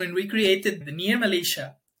When we created the Near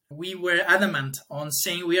Malaysia, we were adamant on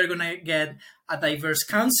saying we are going to get a diverse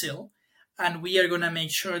council and we are going to make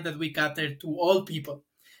sure that we cater to all people.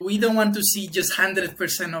 We don't want to see just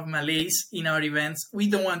 100% of Malays in our events. We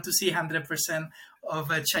don't want to see 100%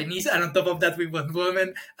 of Chinese. And on top of that, we want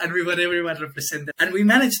women and we want everyone represented. And we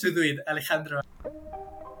managed to do it, Alejandro.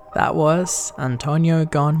 That was Antonio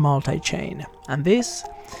Gon Multichain. And this,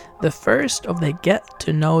 the first of the Get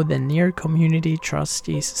to Know the Near Community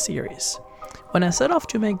Trustees series. When I set off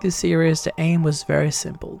to make this series, the aim was very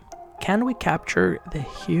simple. Can we capture the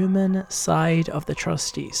human side of the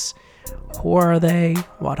trustees? Who are they?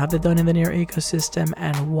 What have they done in the Near ecosystem?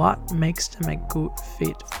 And what makes them a good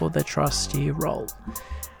fit for the trustee role?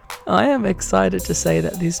 I am excited to say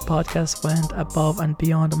that this podcast went above and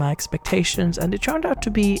beyond my expectations, and it turned out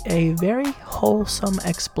to be a very wholesome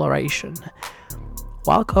exploration.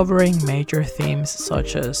 While covering major themes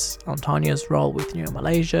such as Antonio's role with Near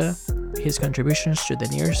Malaysia, his contributions to the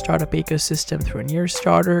Nearstarter ecosystem through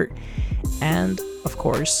Nearstarter, and, of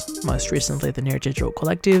course, most recently the Near Digital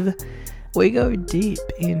Collective, we go deep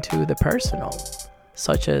into the personal,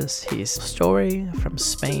 such as his story from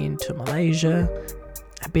Spain to Malaysia,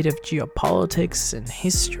 a bit of geopolitics and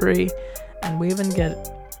history, and we even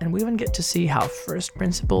get to see how first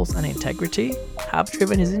principles and integrity have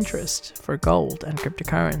driven his interest for gold and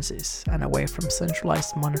cryptocurrencies and away from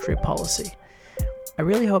centralized monetary policy. I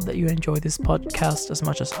really hope that you enjoyed this podcast as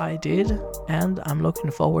much as I did, and I'm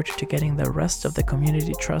looking forward to getting the rest of the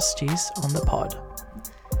community trustees on the pod.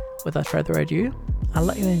 Without further ado, I'll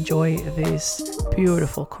let you enjoy this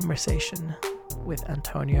beautiful conversation with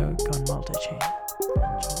Antonio Gon Multichain.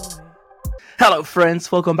 Enjoy. Hello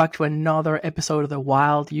friends, welcome back to another episode of the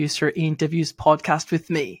Wild User Interviews podcast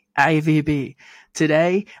with me, AVB.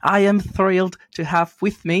 Today, I am thrilled to have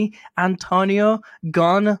with me Antonio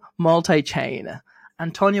Gon Multichain.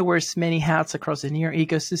 Antonio wears many hats across the Near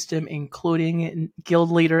ecosystem, including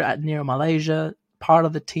guild leader at Near Malaysia, part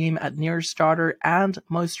of the team at Nearstarter, and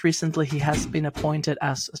most recently he has been appointed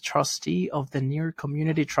as a trustee of the Near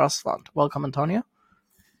Community Trust Fund. Welcome, Antonio.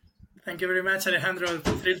 Thank you very much, Alejandro.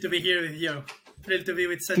 Thrilled to be here with you. Thrilled to be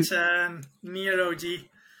with such a Near OG.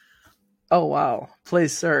 Oh, wow.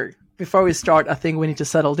 Please, sir. Before we start, I think we need to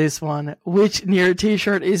settle this one. Which Near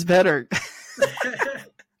t-shirt is better?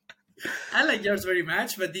 I like yours very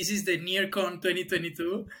much, but this is the NearCon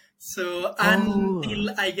 2022. So until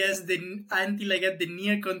I get the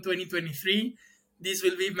NearCon 2023, this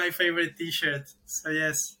will be my favorite t-shirt. So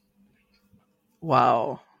yes.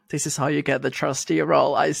 Wow. This is how you get the trustee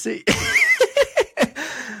role, I see.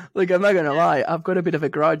 Look, I'm not going to lie. I've got a bit of a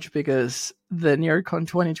grudge because the NearCon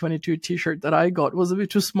 2022 t-shirt that I got was a bit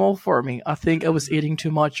too small for me. I think I was eating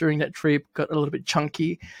too much during that trip, got a little bit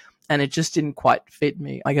chunky, and it just didn't quite fit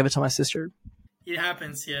me. I gave it to my sister. It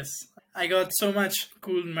happens, yes. I got so much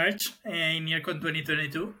cool merch in NearCon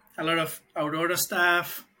 2022. A lot of Aurora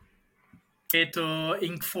stuff. Keto,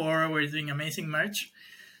 Ink4 were doing amazing merch.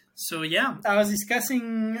 So yeah, I was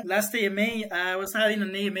discussing last AMA. I was having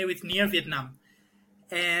an AMA with Near Vietnam.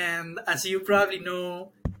 And as you probably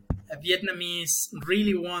know, Vietnamese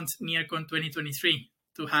really want NearCon 2023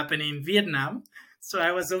 to happen in Vietnam. So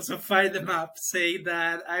I was also fired them up, saying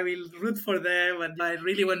that I will root for them, but I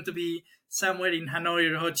really want to be somewhere in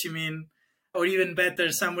Hanoi or Ho Chi Minh, or even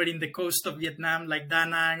better, somewhere in the coast of Vietnam, like Da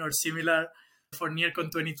Nang or similar, for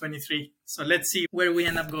NearCon 2023. So let's see where we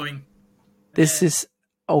end up going. This is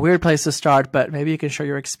a weird place to start, but maybe you can share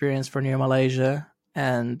your experience for Near Malaysia,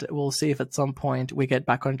 and we'll see if at some point we get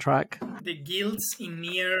back on track. The guilds in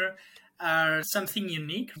Near are something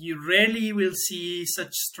unique. You rarely will see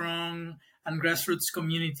such strong and grassroots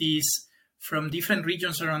communities from different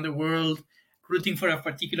regions around the world rooting for a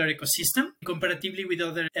particular ecosystem, comparatively with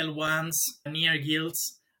other L1s, Near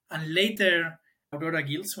guilds, and later Aurora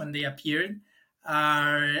guilds, when they appeared,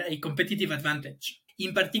 are a competitive advantage.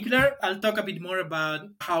 In particular, I'll talk a bit more about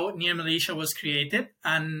how Near Malaysia was created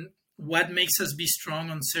and what makes us be strong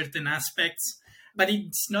on certain aspects, but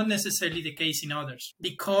it's not necessarily the case in others.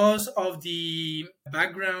 Because of the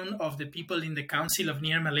background of the people in the Council of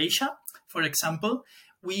Near Malaysia, for example,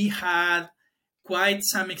 we had quite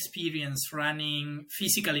some experience running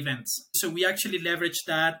physical events. So we actually leveraged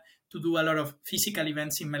that to do a lot of physical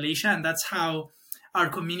events in Malaysia, and that's how our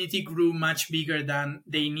community grew much bigger than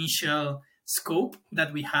the initial scope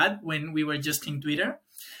that we had when we were just in Twitter.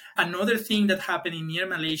 Another thing that happened in Near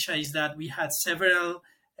Malaysia is that we had several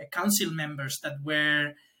council members that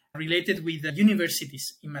were related with the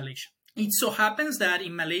universities in Malaysia. It so happens that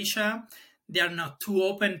in Malaysia, they are not too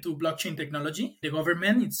open to blockchain technology. The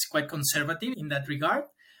government is quite conservative in that regard.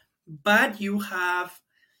 But you have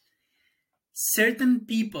certain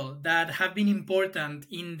people that have been important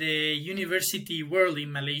in the university world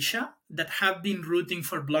in Malaysia that have been rooting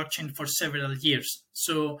for blockchain for several years.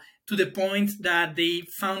 So to the point that they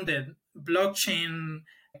founded blockchain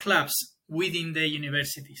clubs within the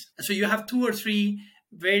universities. So you have 2 or 3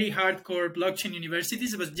 very hardcore blockchain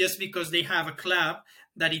universities, but just because they have a club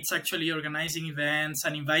that it's actually organizing events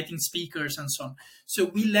and inviting speakers and so on. So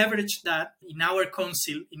we leverage that in our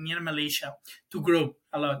council in Near Malaysia to grow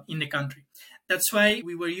a lot in the country. That's why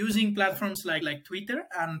we were using platforms like Twitter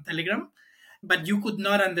and Telegram, but you could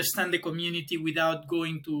not understand the community without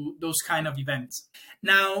going to those kind of events.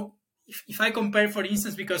 Now, if I compare, for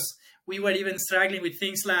instance, because we were even struggling with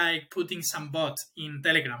things like putting some bot in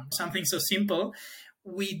Telegram, something so simple,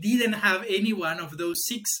 we didn't have any one of those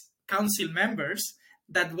 6 council members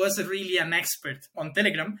that was really an expert on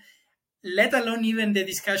Telegram, let alone even the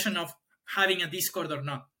discussion of having a Discord or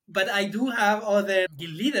not. But I do have other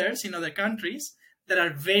guild leaders in other countries that are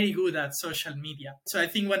very good at social media. So I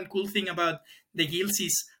think one cool thing about the guilds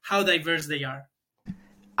is how diverse they are.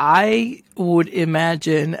 I would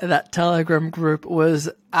imagine that Telegram group was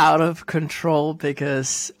out of control,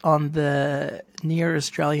 because on the Near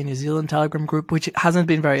Australia New Zealand Telegram group, which hasn't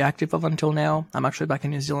been very active up until now, I'm actually back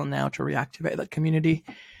in New Zealand now to reactivate that community,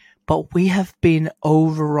 but we have been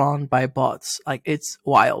overrun by bots. Like, it's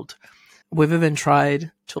wild. We've even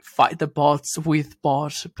tried to fight the bots with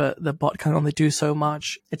bot, but the bot can only do so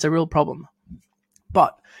much. It's a real problem.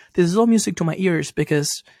 But this is all music to my ears,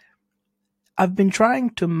 because I've been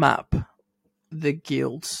trying to map the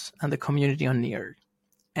guilds and the community on Near.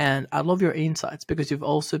 And I love your insights, because you've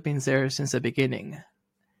also been there since the beginning.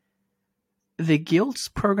 The guilds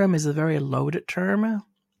program is a very loaded term,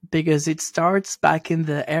 because it starts back in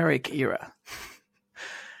the Eric era.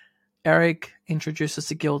 Eric introduces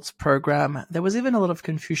the guilds program. There was even a lot of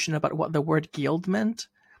confusion about what the word guild meant.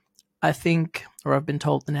 I think, or I've been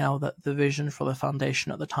told now, that the vision for the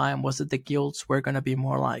foundation at the time was that the guilds were going to be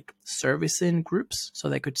more like servicing groups, so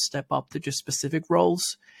they could step up to just specific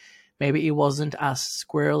roles. Maybe it wasn't as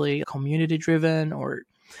squarely community driven, or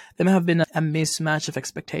there may have been a mismatch of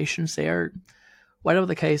expectations there. Whatever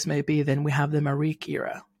the case may be, then we have the Marik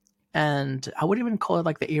era. And I would even call it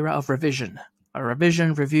like the era of revision. A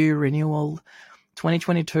revision, review, renewal.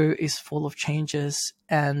 2022 is full of changes,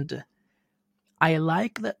 and I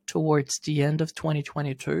like that towards the end of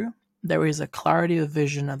 2022, there is a clarity of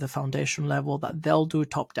vision at the foundation level that they'll do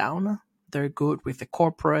top down. They're good with the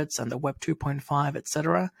corporates and the Web 2.5,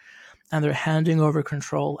 etc. And they're handing over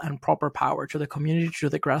control and proper power to the community, to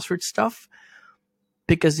the grassroots stuff,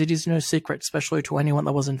 because it is no secret, especially to anyone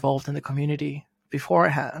that was involved in the community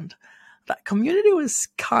beforehand, that community was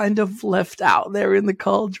kind of left out there in the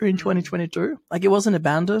cold during 2022. Like, it wasn't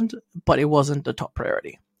abandoned, but it wasn't the top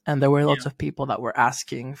priority. And there were lots of people that were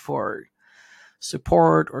asking for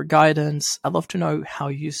support or guidance. I'd love to know how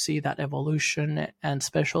you see that evolution, and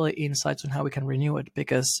especially insights on how we can renew it,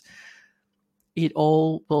 because it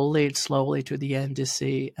all will lead slowly to the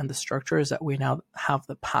NDC and the structures that we now have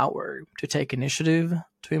the power to take initiative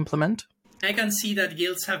to implement. I can see that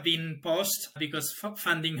guilds have been paused because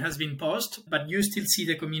funding has been paused, but you still see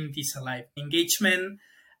the communities alive. Engagement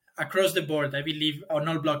across the board, I believe, on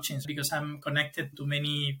all blockchains, because I'm connected to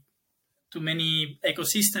many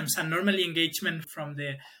ecosystems, and normally engagement from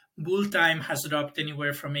the bull time has dropped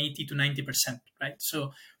anywhere from 80 to 90%, right?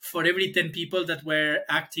 So for every 10 people that were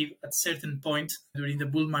active at certain point during the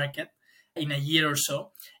bull market in a year or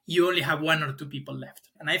so, you only have 1 or 2 people left.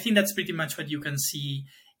 And I think that's pretty much what you can see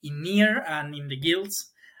in Near and in the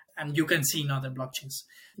guilds, and you can see in other blockchains.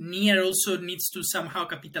 Near also needs to somehow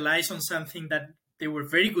capitalize on something that they were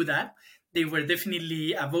very good at. They were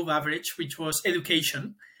definitely above average, which was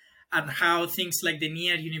education, and how things like the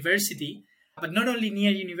Near University, but not only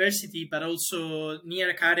Near University, but also Near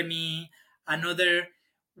Academy and other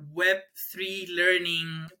Web3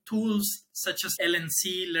 learning tools such as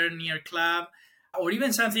LNC, Learn Near Club, or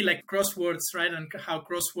even something like Crosswords, right? And how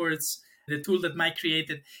Crosswords, the tool that Mike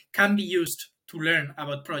created, can be used to learn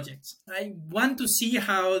about projects. I want to see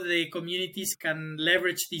how the communities can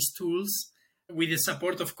leverage these tools with the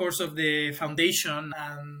support, of course, of the foundation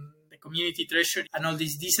and the community treasury and all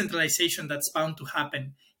this decentralization that's bound to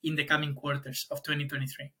happen in the coming quarters of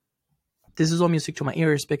 2023. This is all music to my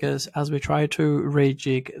ears, because as we try to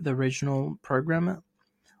rejig the regional program,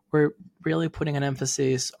 we're really putting an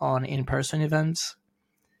emphasis on in-person events,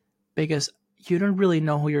 because you don't really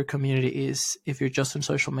know who your community is if you're just on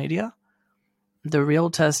social media. The real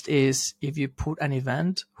test is if you put an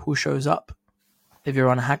event, who shows up? If you're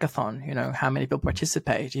on a hackathon, how many people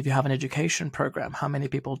participate? If you have an education program, how many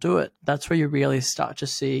people do it? That's where you really start to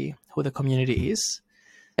see who the community is.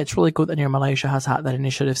 It's really good that Near Malaysia has had that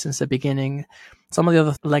initiative since the beginning. Some of the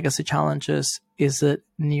other legacy challenges is that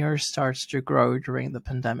Near starts to grow during the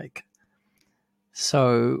pandemic.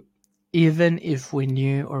 So even if we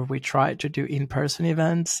knew or we tried to do in-person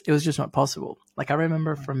events, it was just not possible. Like I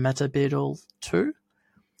remember from Meta Beetle 2,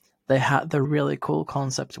 they had the really cool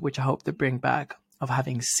concept, which I hope to bring back, of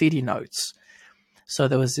having city notes. So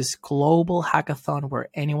there was this global hackathon where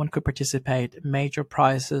anyone could participate, major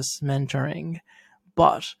prizes, mentoring,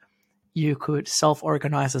 but you could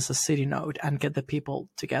self-organize as a city node and get the people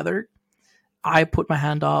together. I put my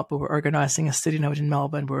hand up. We were organizing a city node in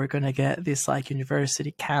Melbourne. We were going to get this like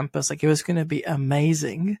university campus. Like it was going to be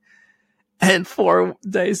amazing. And 4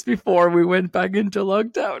 days before we went back into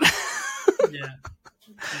lockdown. Yeah.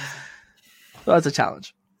 So that's a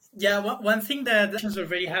challenge. Yeah, one thing that I was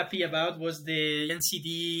very happy about was the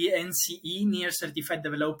NCD NCE, Near Certified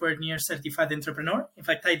Developer, Near Certified Entrepreneur. In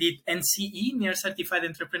fact, I did NCE, Near Certified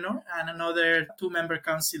Entrepreneur, and another 2 member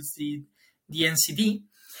councils did the NCD.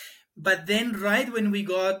 But then right when we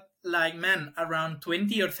got around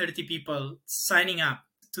 20 or 30 people signing up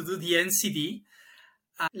to do the NCD,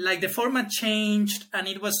 the format changed and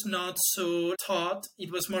it was not so taught.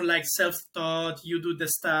 It was more like self-taught. You do the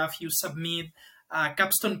stuff, you submit a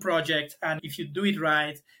capstone project, and if you do it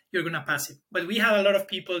right, you're going to pass it. But we had a lot of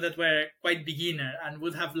people that were quite beginner and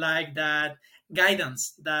would have liked that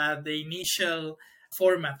guidance that the initial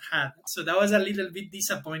format had. So that was a little bit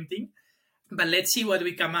disappointing. But let's see what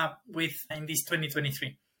we come up with in this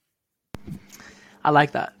 2023. I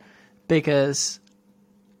like that because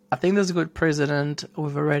I think there's a good precedent.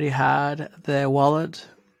 We've already had the wallet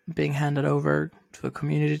being handed over to a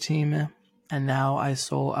community team. And now I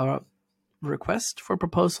saw a request for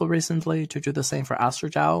proposal recently to do the same for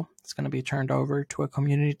AstroDAO. It's going to be turned over to a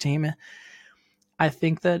community team. I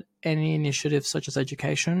think that any initiative such as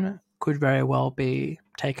education could very well be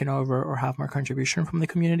taken over or have more contribution from the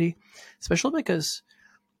community, especially because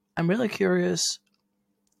I'm really curious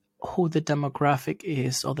who the demographic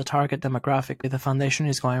is or the target demographic the foundation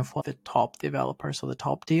is going for, the top developers or the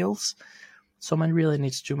top deals. Someone really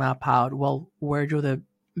needs to map out, well, where do the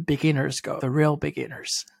beginners go, the real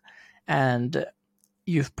beginners? And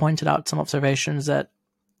you've pointed out some observations that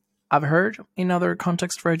I've heard in other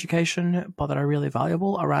contexts for education, but that are really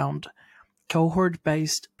valuable around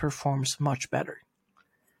cohort-based performs much better.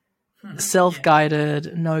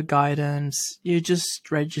 Self-guided, no guidance, you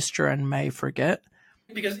just register and may forget.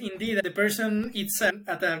 Because indeed, the person it's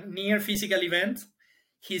at a near physical event,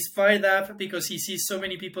 he's fired up because he sees so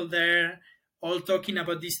many people there all talking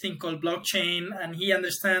about this thing called blockchain, and he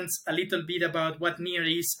understands a little bit about what near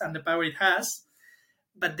is and the power it has.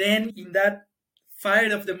 But then in that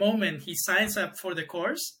fire of the moment, he signs up for the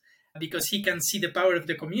course because he can see the power of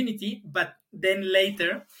the community. But then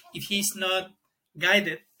later, if he's not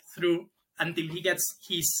guided through until he gets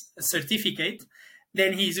his certificate,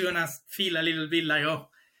 then he's going to feel a little bit like, oh,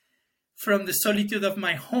 from the solitude of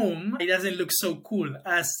my home, it doesn't look so cool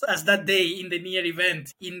as that day in the near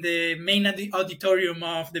event in the main auditorium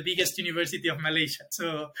of the biggest university of Malaysia.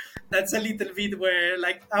 So that's a little bit where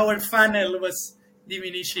our funnel was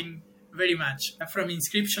diminishing very much from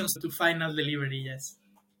inscriptions to final delivery, yes.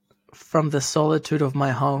 From the solitude of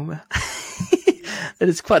my home. It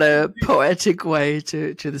is quite a poetic way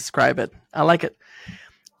to describe it. I like it.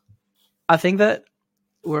 I think that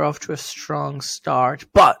we're off to a strong start,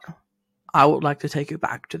 but I would like to take you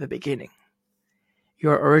back to the beginning.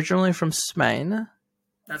 You're originally from Spain.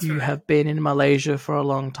 That's you correct. Have been in Malaysia for a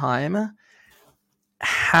long time.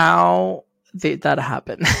 How did that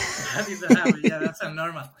happen? How did that happen? Yeah, that's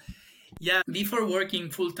normal. Yeah, before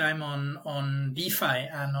working full-time on DeFi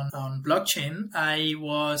and on blockchain, I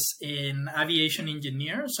was an aviation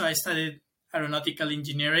engineer. So I studied aeronautical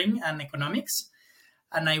engineering and economics.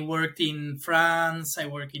 And I worked in France, I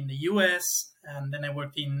worked in the US, and then I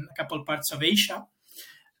worked in a couple parts of Asia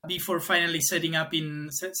before finally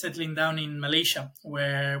settling down in Malaysia,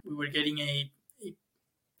 where we were getting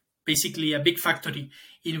basically a big factory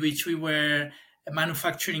in which we were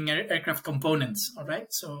manufacturing aircraft components. All right.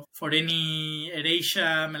 So for any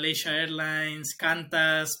AirAsia, Malaysia Airlines,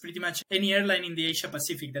 Qantas, pretty much any airline in the Asia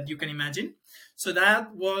Pacific that you can imagine. So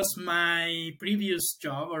that was my previous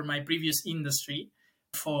job or my previous industry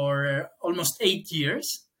for almost 8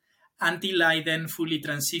 years until I then fully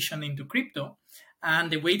transitioned into crypto.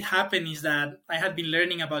 And the way it happened is that I had been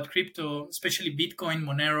learning about crypto, especially Bitcoin,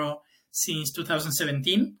 Monero, since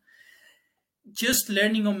 2017. Just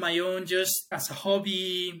learning on my own, just as a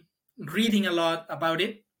hobby, reading a lot about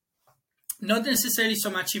it. Not necessarily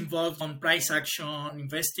so much involved on price action,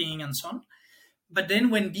 investing, and so on. But then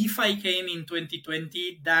when DeFi came in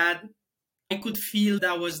 2020, that I could feel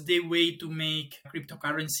that was the way to make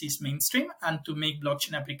cryptocurrencies mainstream and to make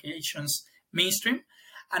blockchain applications mainstream.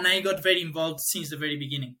 And I got very involved since the very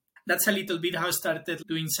beginning. That's a little bit how I started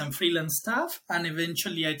doing some freelance stuff. And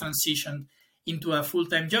eventually I transitioned into a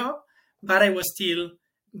full-time job. But I was still,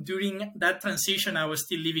 during that transition, I was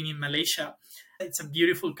still living in Malaysia. It's a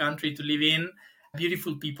beautiful country to live in,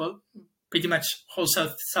 beautiful people, pretty much whole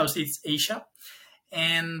Southeast Asia.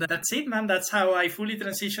 And that's it, man. That's how I fully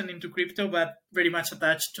transitioned into crypto, but very much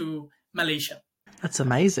attached to Malaysia. That's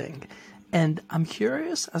amazing. And I'm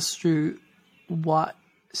curious as to what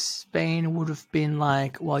Spain would have been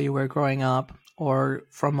like while you were growing up, or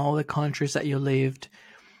from all the countries that you lived,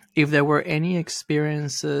 if there were any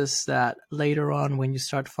experiences that later on when you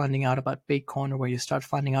start finding out about Bitcoin or where you start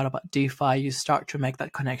finding out about DeFi, you start to make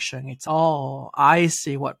that connection. It's, oh, I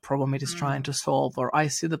see what problem it is trying to solve, or I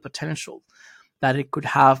see the potential that it could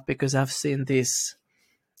have because I've seen these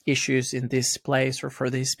issues in this place or for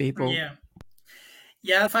these people.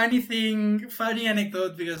 Yeah, funny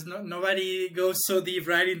anecdote, because nobody goes so deep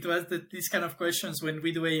right into us these kind of questions when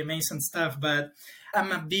we do AMAs and stuff, but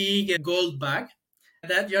I'm a big gold bug.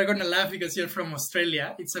 That you're going to laugh because you're from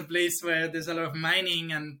Australia. It's a place where there's a lot of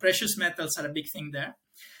mining and precious metals are a big thing there.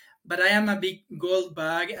 But I am a big gold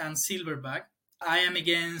bug and silver bug. I am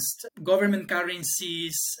against government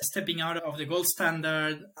currencies stepping out of the gold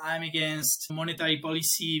standard. I'm against monetary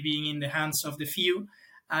policy being in the hands of the few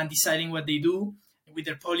and deciding what they do with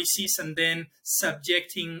their policies and then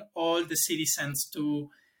subjecting all the citizens to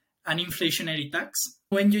an inflationary tax.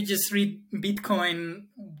 When you just read Bitcoin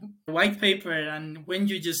white paper and when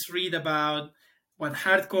you just read about what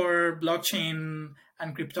hardcore blockchain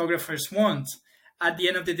and cryptographers want, at the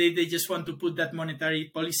end of the day, they just want to put that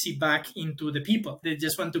monetary policy back into the people. They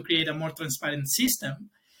just want to create a more transparent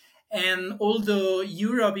system. And although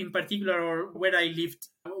Europe in particular, or where I lived,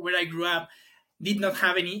 where I grew up, did not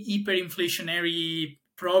have any hyperinflationary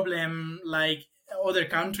problem like other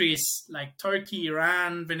countries like Turkey,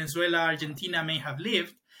 Iran, Venezuela, Argentina may have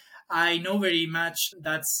lived, I know very much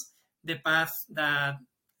that's the path that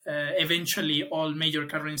eventually all major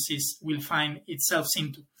currencies will find itself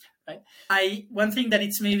into. Right? One thing that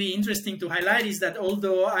it's maybe interesting to highlight is that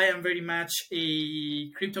although I am very much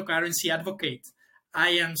a cryptocurrency advocate, I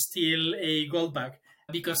am still a gold bug,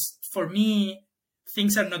 because for me,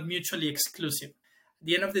 things are not mutually exclusive. At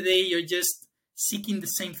the end of the day, you're just seeking the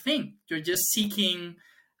same thing. You're just seeking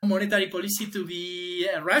monetary policy to be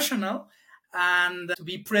rational and to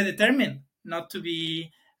be predetermined, not to be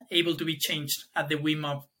able to be changed at the whim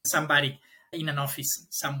of somebody in an office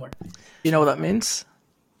somewhere. You know what that means?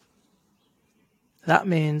 That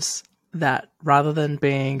means that rather than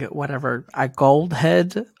being whatever, a gold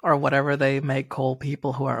head or whatever they may call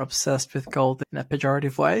people who are obsessed with gold in a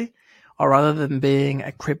pejorative way, or rather than being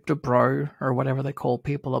a crypto bro or whatever they call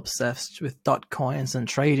people obsessed with dot coins and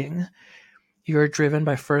trading, you're driven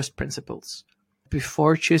by first principles.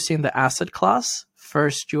 Before choosing the asset class,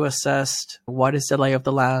 first you assessed what is the lay of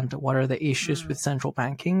the land, what are the issues with central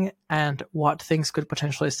banking, and what things could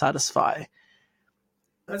potentially satisfy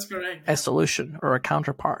That's correct. a solution or a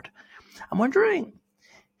counterpart. I'm wondering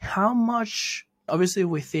how much, obviously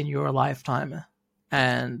within your lifetime,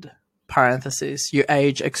 and parentheses, you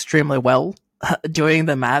age extremely well. Doing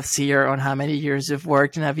the maths here on how many years you've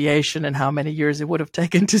worked in aviation and how many years it would have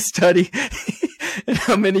taken to study and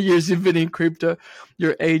how many years you've been in crypto,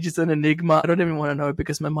 your age is an enigma. I don't even want to know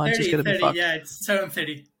because my mind's just going to be fucked. Yeah, it's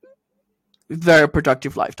 7:30. Very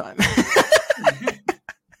productive lifetime.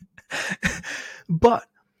 But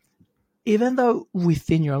even though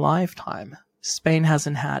within your lifetime, Spain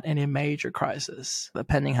hasn't had any major crisis,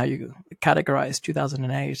 depending how you categorize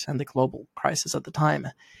 2008 and the global crisis at the time,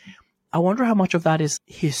 I wonder how much of that is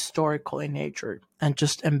historical in nature and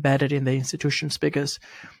just embedded in the institutions, because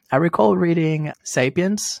I recall reading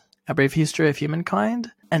Sapiens, A Brief History of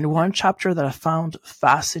Humankind, and one chapter that I found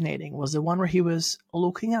fascinating was the one where he was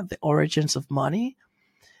looking at the origins of money,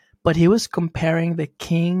 but he was comparing the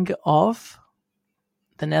king of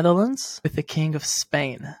the Netherlands with the king of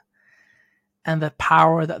Spain and the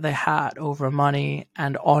power that they had over money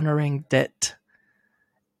and honoring debt.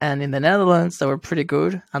 And in the Netherlands, they were pretty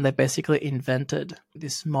good, and they basically invented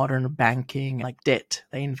this modern banking, like debt.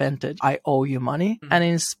 They invented, I owe you money. And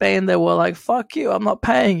in Spain, they were like, fuck you, I'm not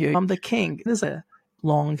paying you, I'm the king. There's a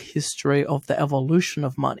long history of the evolution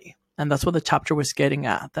of money. And that's what the chapter was getting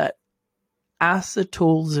at, that as the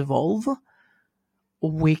tools evolve,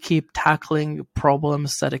 we keep tackling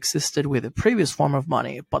problems that existed with the previous form of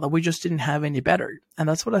money, but that we just didn't have any better. And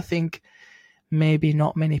that's what I think maybe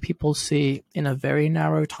not many people see in a very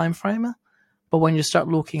narrow time frame. But when you start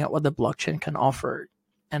looking at what the blockchain can offer,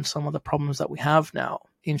 and some of the problems that we have now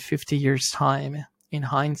in 50 years' time, in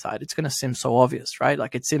hindsight, it's going to seem so obvious, right?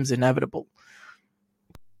 Like it seems inevitable.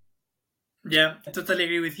 Yeah, I totally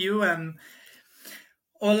agree with you. And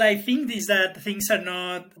all I think is that things are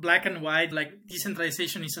not black and white. Like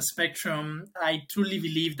decentralization is a spectrum. I truly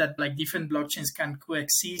believe that like different blockchains can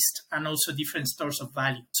coexist and also different stores of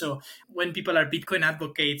value. So when people are Bitcoin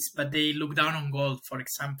advocates, but they look down on gold, for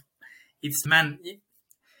example, it's man,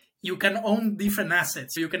 you can own different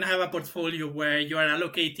assets. You can have a portfolio where you are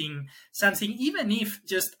allocating something, even if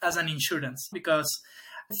just as an insurance, because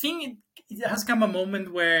I think it has come a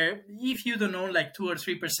moment where if you don't own like 2 or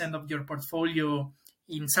 3% of your portfolio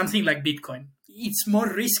in something like Bitcoin, it's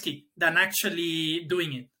more risky than actually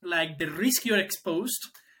doing it. Like the risk you're exposed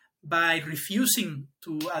by refusing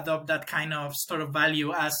to adopt that kind of store of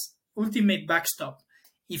value as ultimate backstop,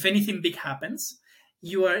 if anything big happens,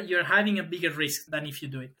 you're having a bigger risk than if you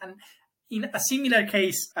do it. And in a similar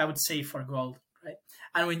case, I would say for gold, right?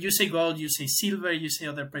 And when you say gold, you say silver, you say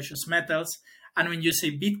other precious metals. And when you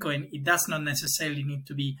say Bitcoin, it does not necessarily need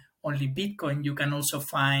to be only Bitcoin. You can also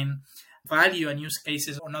find value and use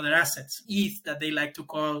cases on other assets, ETH that they like to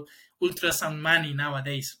call ultrasound money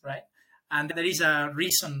nowadays, right? And there is a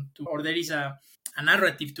reason to, or there is a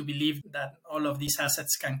narrative to believe that all of these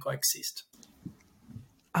assets can coexist.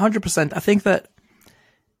 100%. I think that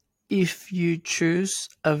if you choose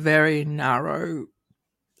a very narrow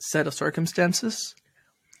set of circumstances,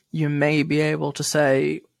 you may be able to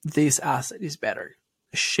say this asset is better.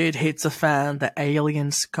 Shit hits a fan, the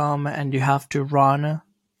aliens come, and you have to run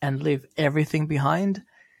and leave everything behind.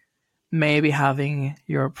 Maybe having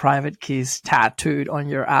your private keys tattooed on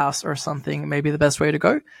your ass or something may be the best way to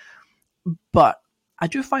go. But I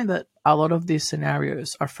do find that a lot of these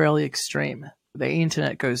scenarios are fairly extreme. The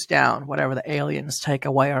internet goes down, whatever, the aliens take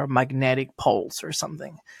away our magnetic poles or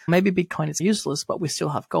something. Maybe Bitcoin is useless, but we still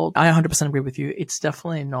have gold. I 100% agree with you. It's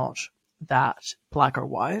definitely not that black or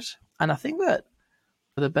white. And I think that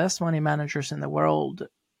the best money managers in the world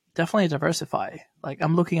definitely diversify. Like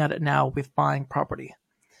I'm looking at it now with buying property.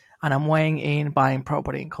 And I'm weighing in buying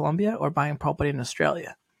property in Colombia or buying property in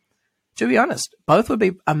Australia. To be honest, both would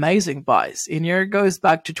be amazing buys. In here goes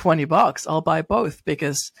back to $20. I'll buy both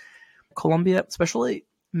because Colombia, especially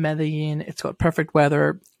Medellin, it's got perfect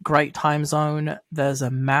weather, great time zone. There's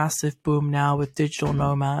a massive boom now with digital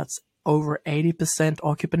nomads, over 80%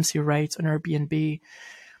 occupancy rates on Airbnb.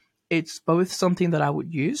 It's both something that I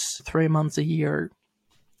would use 3 months a year,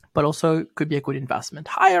 but also could be a good investment.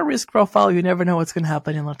 Higher risk profile, you never know what's going to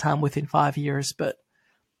happen in a time within 5 years, but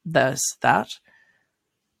there's that.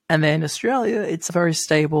 And then Australia, it's very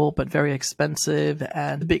stable, but very expensive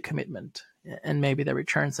and a big commitment. And maybe the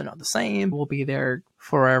returns are not the same. We'll be there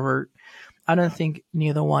forever. I don't think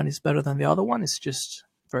neither one is better than the other one. It's just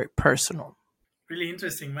very personal. Really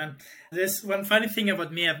interesting, man. There's one funny thing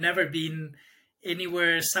about me. I've never been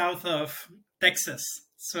anywhere south of Texas.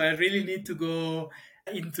 So I really need to go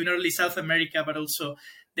into not only South America, but also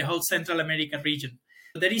the whole Central America region.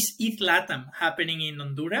 There is ETH LATAM happening in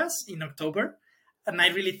Honduras in October. And I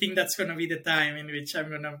really think that's going to be the time in which I'm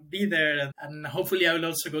going to be there. And hopefully I will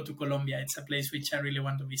also go to Colombia. It's a place which I really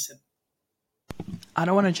want to visit. I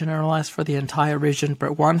don't want to generalize for the entire region,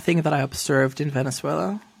 but one thing that I observed in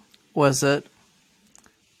Venezuela was that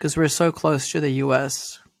because we're so close to the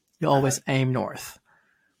US, you always aim north.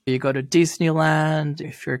 You go to Disneyland,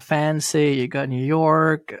 if you're fancy, you go to New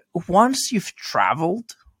York. Once you've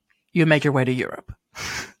traveled, you make your way to Europe.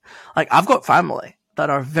 Like I've got family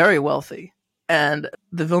that are very wealthy. And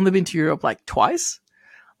they've only been to Europe like twice.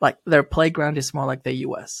 Like their playground is more like the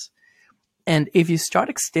US. And if you start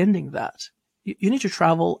extending that, you need to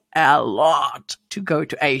travel a lot to go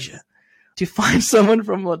to Asia. To find someone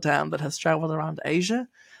from Latam that has traveled around Asia,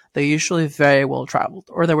 they're usually very well traveled,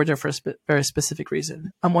 or they were there for a very specific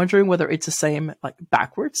reason. I'm wondering whether it's the same like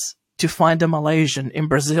backwards. To find a Malaysian in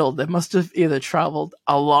Brazil, they must have either traveled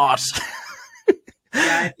a lot.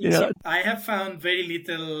 Yeah, I have found very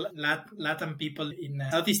little Latin people in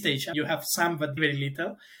Southeast Asia. You have some, but very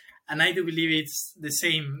little. And I do believe it's the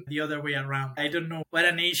same the other way around. I don't know what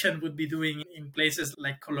an Asian would be doing in places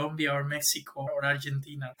like Colombia or Mexico or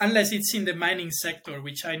Argentina, unless it's in the mining sector,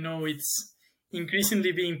 which I know it's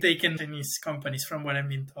increasingly being taken by Chinese companies from what I'm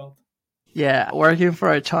being told. Yeah, working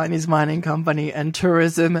for a Chinese mining company and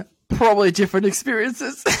tourism, probably different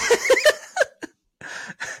experiences.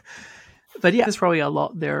 But yeah, there's probably a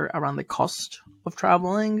lot there around the cost of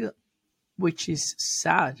traveling, which is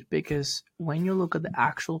sad because when you look at the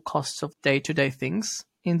actual costs of day-to-day things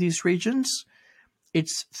in these regions,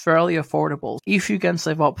 it's fairly affordable. If you can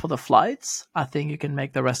save up for the flights, I think you can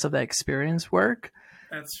make the rest of the experience work.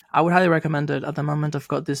 That's I would highly recommend it. At the moment, I've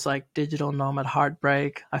got this like digital nomad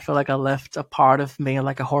heartbreak. I feel like I left a part of me,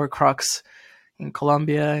 like a Horcrux, in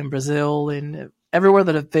Colombia, in Brazil, in everywhere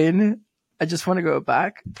that I've been. I just want to go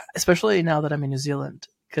back, especially now that I'm in New Zealand,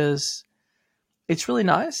 because it's really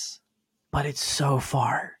nice, but it's so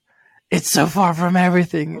far. It's so far from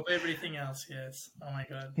everything. of everything else. Yes. Oh my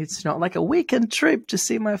God. It's not like a weekend trip to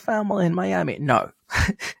see my family in Miami. No.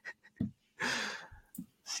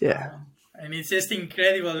 Yeah. And it's just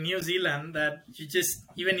incredible in New Zealand that you just,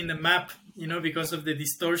 even in the map, because of the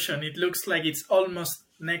distortion, it looks like it's almost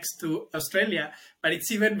next to Australia, but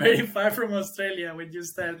it's even very far from Australia when you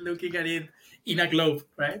start looking at it in a globe,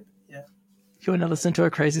 right? Yeah. You want to listen to a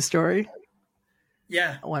crazy story?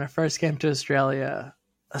 Yeah. When I first came to Australia,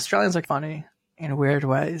 Australians are funny in weird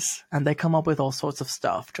ways, and they come up with all sorts of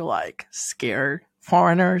stuff to like scare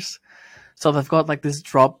foreigners. So they've got like this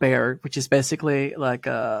drop bear, which is basically like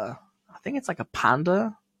I think it's like a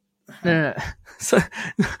panda. No. So,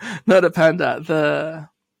 not a panda, the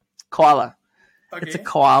koala. Okay. It's a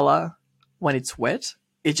koala when it's wet.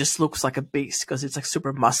 It just looks like a beast because it's like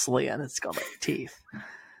super muscly and it's got like teeth.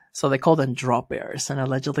 So they call them drop bears, and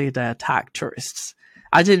allegedly they attack tourists.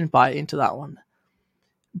 I didn't buy into that one.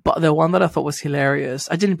 But the one that I thought was hilarious,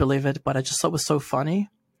 I didn't believe it, but I just thought it was so funny.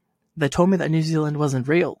 They told me that New Zealand wasn't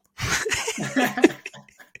real.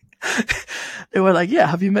 They were like, yeah,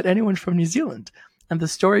 have you met anyone from New Zealand? And the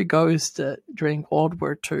story goes that during World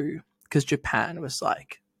War II, because Japan was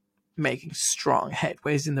like making strong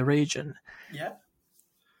headways in the region. Yeah.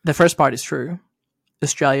 The first part is true.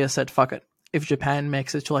 Australia said, fuck it. If Japan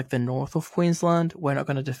makes it to like the north of Queensland, we're not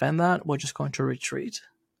going to defend that. We're just going to retreat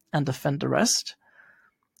and defend the rest.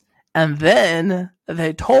 And then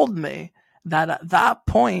they told me that at that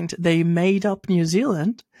point, they made up New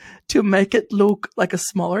Zealand to make it look like a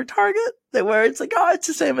smaller target. Where it's like, oh, it's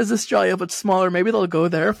the same as Australia, but smaller. Maybe they'll go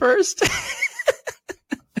there first.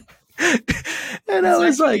 And I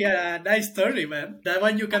was like, yeah, nice story, man. That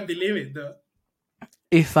one you can believe it, though.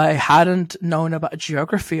 If I hadn't known about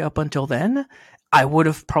geography up until then, I would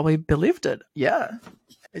have probably believed it. Yeah,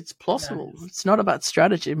 it's plausible. Nice. It's not about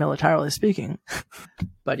strategy, militarily speaking.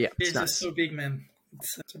 But yeah, it's nice. Just so big, man.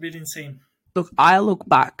 It's a bit insane. Look, I look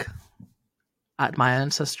back at my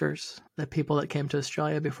ancestors, the people that came to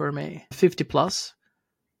Australia before me, 50 plus.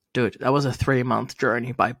 Dude, that was a 3-month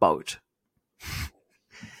journey by boat.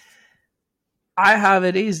 I have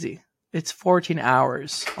it easy. It's 14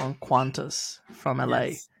 hours on Qantas from LA.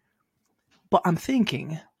 Yes. But I'm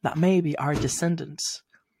thinking that maybe our descendants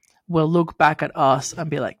will look back at us and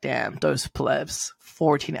be like, damn, those plebs,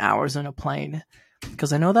 14 hours on a plane.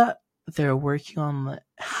 Because I know that they're working on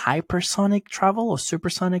hypersonic travel or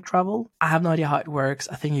supersonic travel. I have no idea how it works.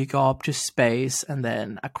 I think you go up to space and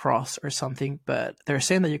then across or something. But they're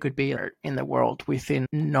saying that you could be in the world within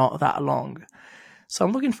not that long. So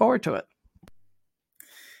I'm looking forward to it.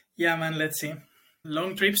 Yeah, man, let's see.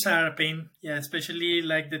 Long trips are a pain. Yeah, especially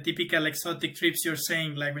like the typical exotic trips you're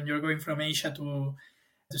saying, like when you're going from Asia to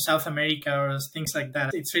South America or things like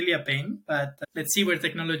that. It's really a pain, but let's see where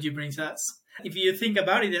technology brings us. If you think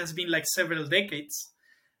about it, it has been like several decades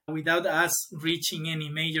without us reaching any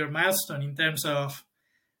major milestone in terms of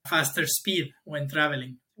faster speed when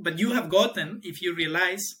traveling. But you have gotten, if you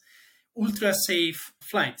realize, ultra safe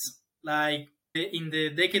flights. Like in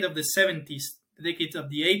the decade of the 70s, the decade of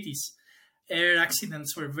the 80s, air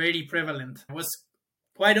accidents were very prevalent. It was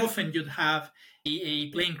quite often you'd have a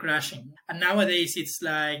plane crashing. And nowadays it's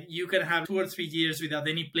like you can have 2 or 3 years without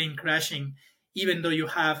any plane crashing, even though you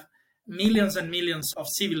have millions and millions of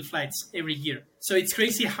civil flights every year. So it's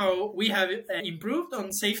crazy how we have improved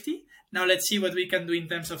on safety. Now let's see what we can do in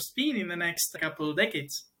terms of speed in the next couple of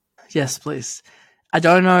decades. Yes, please. I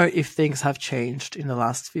don't know if things have changed in the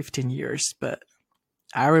last 15 years, but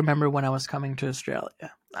I remember when I was coming to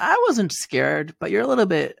Australia, I wasn't scared, but you're a little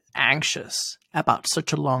bit anxious about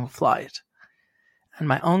such a long flight. And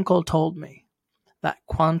my uncle told me that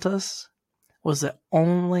Qantas was the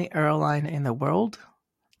only airline in the world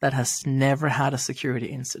that has never had a security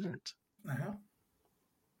incident. Uh-huh.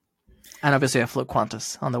 And obviously I flew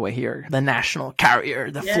Qantas on the way here, the national carrier,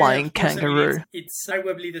 the flying kangaroo. It's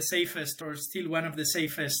arguably the safest, or still one of the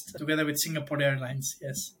safest, together with Singapore Airlines,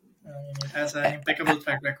 yes. It has an impeccable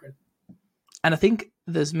track record. And I think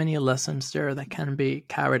there's many lessons there that can be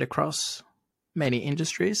carried across many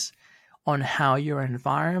industries on how your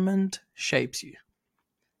environment shapes you.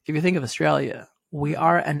 If you think of Australia, we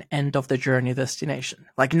are an end of the journey destination.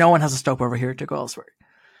 Like no one has a stopover here to go elsewhere.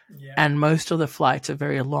 Yeah. And most of the flights are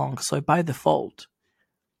very long. So by default,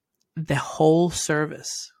 the whole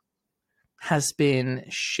service has been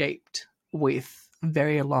shaped with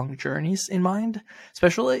very long journeys in mind,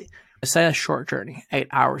 especially say a short journey, 8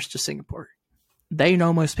 hours to Singapore. They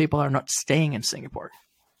know most people are not staying in Singapore.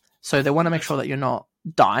 So they want to make sure that you're not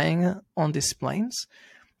dying on these planes.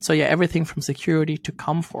 So yeah, everything from security to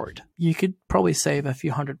comfort. You could probably save a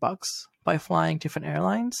few $100 by flying different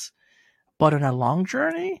airlines. But on a long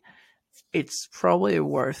journey, it's probably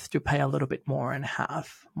worth to pay a little bit more and have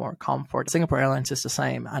more comfort. Singapore Airlines is the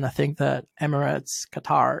same. And I think that Emirates,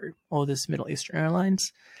 Qatar, all these Middle Eastern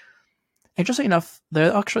airlines, interesting enough,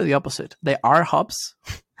 they're actually the opposite. They are hubs.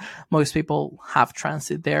 Most people have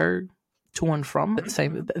transit there to and from.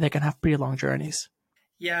 Same, they can have pretty long journeys.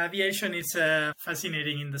 Yeah, aviation is a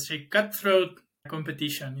fascinating industry. Cutthroat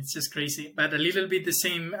competition. It's just crazy. But a little bit the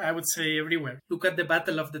same, I would say, everywhere. Look at the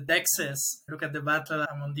battle of the DEXs. Look at the battle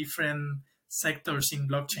among different sectors in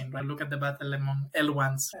blockchain. Right? Look at the battle among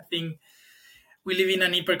L1s. I think we live in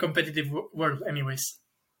an hyper-competitive world anyways.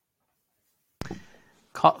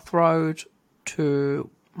 Cutthroat to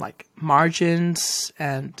like margins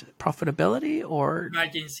and profitability, or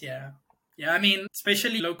margins? Yeah. I mean,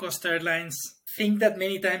 especially low-cost airlines think that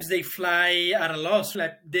many times they fly at a loss.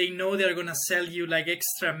 Like they know they're gonna sell you like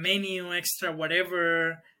extra menu, extra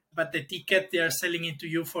whatever, but the ticket they are selling it to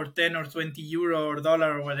you for 10 or 20 euro or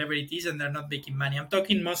dollar or whatever it is, and they're not making money. I'm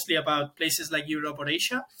talking mostly about places like Europe or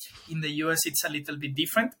Asia. In the US, it's a little bit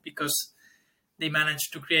different because they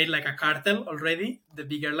managed to create like a cartel already, the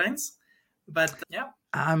big airlines. But yeah.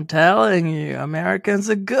 I'm telling you, Americans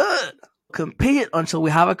are good. Compete until we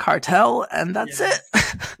have a cartel, and that's it.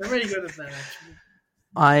 They're very good at that, actually.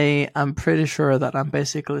 I am pretty sure that I'm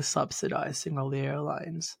basically subsidizing all the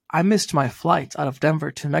airlines. I missed my flight out of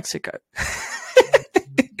Denver to Mexico.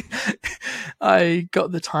 I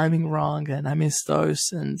got the timing wrong, and I missed those.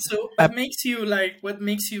 And so, what makes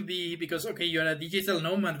you be? Because okay, you're a digital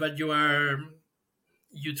nomad, but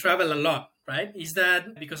you travel a lot, right? Is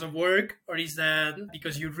that because of work, or is that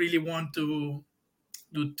because you really want to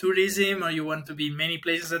do tourism, or you want to be in many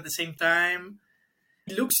places at the same time?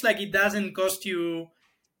 It looks like it doesn't cost you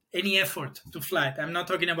any effort to fly. I'm not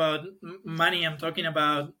talking about money. I'm talking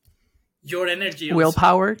about your energy.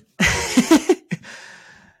 Willpower.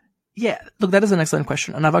 Yeah, look, that is an excellent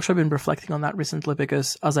question. And I've actually been reflecting on that recently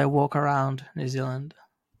because as I walk around New Zealand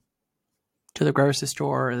to the grocery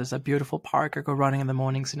store, there's a beautiful park. I go running in the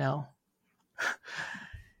mornings now.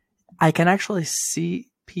 I can actually see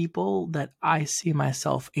people that I see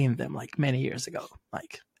myself in them, like many years ago,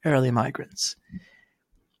 like early migrants.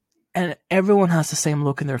 And everyone has the same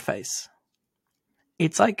look in their face.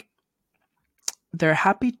 It's like they're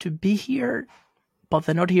happy to be here, but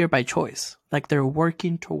they're not here by choice. Like they're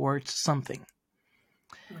working towards something.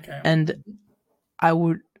 Okay. And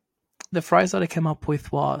the phrase that I came up with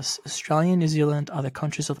was Australia and New Zealand are the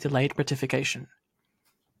countries of delayed gratification.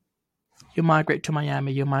 You migrate to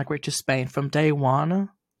Miami, you migrate to Spain. From day one,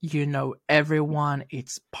 you know everyone,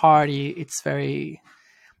 it's party,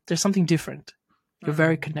 there's something different. You're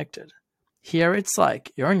very connected. Here it's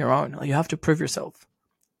like you're on your own. You have to prove yourself.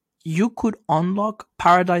 You could unlock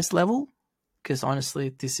paradise level, because honestly,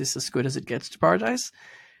 this is as good as it gets to paradise,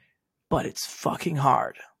 but it's fucking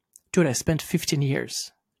hard. Dude, I spent 15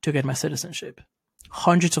 years to get my citizenship.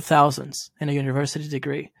 Hundreds of thousands in a university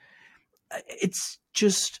degree. It's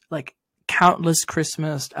just like countless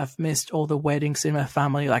Christmas. I've missed all the weddings in my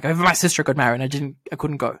family. Like even my sister got married and I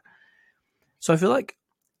couldn't go. So I feel like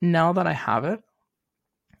now that I have it,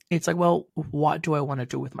 it's like, well, what do I want to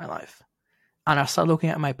do with my life? And I start looking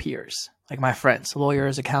at my peers, like my friends,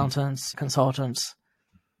 lawyers, accountants, consultants,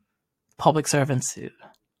 public servants.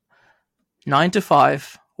 9 to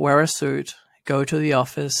 5, wear a suit, go to the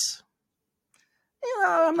office.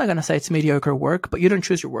 I'm not going to say it's mediocre work, but you don't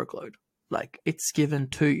choose your workload. Like it's given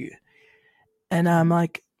to you. And I'm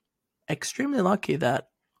like extremely lucky that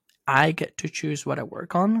I get to choose what I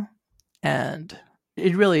work on. And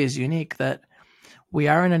it really is unique that we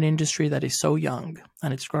are in an industry that is so young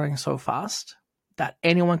and it's growing so fast that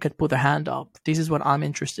anyone could put their hand up. This is what I'm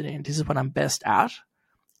interested in. This is what I'm best at.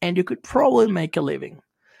 And you could probably make a living.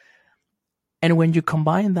 And when you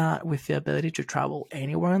combine that with the ability to travel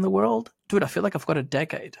anywhere in the world, dude, I feel like I've got a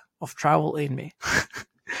decade of travel in me.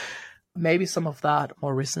 Maybe some of that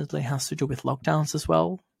more recently has to do with lockdowns as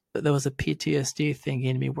well. There was a PTSD thing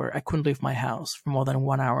in me where I couldn't leave my house for more than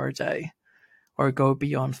 1 hour a day or go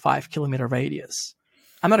beyond 5-kilometer radius.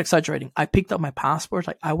 I'm not exaggerating. I picked up my passport.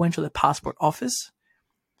 Like I went to the passport office.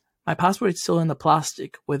 My passport is still in the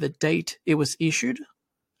plastic with the date it was issued.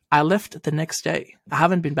 I left the next day. I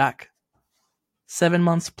haven't been back. 7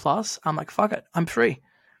 months plus. I'm like, fuck it. I'm free.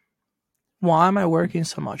 Why am I working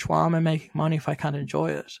so much? Why am I making money if I can't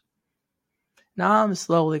enjoy it? Now I'm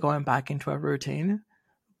slowly going back into a routine,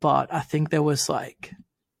 but I think there was like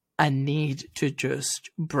a need to just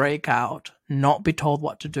break out, not be told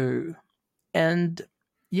what to do, and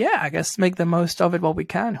yeah, I guess make the most of it while we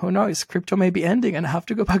can. Who knows? Crypto may be ending and I have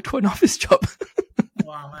to go back to an office job.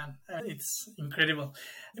 Wow, man. It's incredible.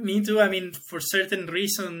 Me too. I mean, for certain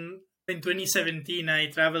reason, in 2017, I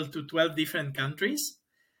traveled to 12 different countries.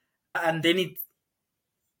 And then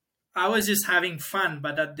I was just having fun.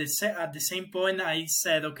 But at the same point, I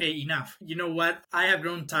said, okay, enough. You know what? I have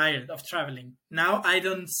grown tired of traveling. Now I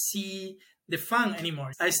don't see the fun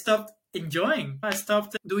anymore. I stopped enjoying. I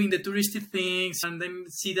stopped doing the touristy things and then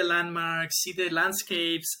see the landmarks, see the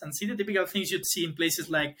landscapes, and see the typical things you'd see in places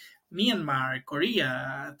like Myanmar,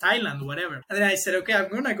 Korea, Thailand, whatever. And then I said, okay, I'm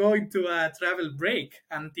going to go into a travel break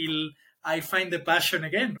until I find the passion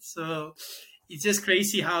again. So it's just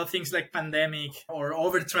crazy how things like pandemic or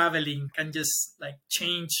over traveling can just like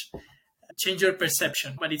change your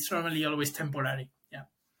perception, but it's normally always temporary. Yeah.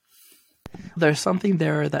 There's something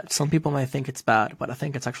there that some people might think it's bad, but I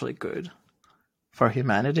think it's actually good for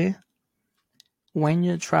humanity. When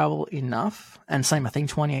you travel enough, and same, I think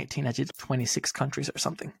 2018 I did 26 countries or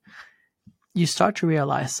something, you start to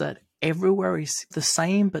realize that everywhere is the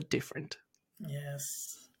same but different.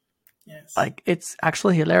 Yes. Yes. Like, it's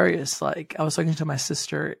actually hilarious. Like, I was talking to my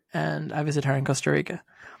sister and I visited her in Costa Rica,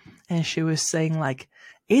 and she was saying like,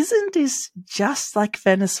 isn't this just like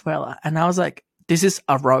Venezuela? And I was like, this is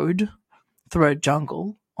a road through a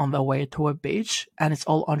jungle on the way to a beach, and it's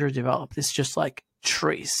all underdeveloped. It's just like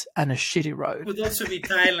trees and a shitty road. Could also be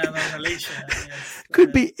Thailand or Malaysia. Yes.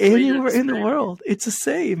 Could be anywhere in the world. It's the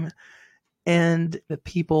same. And the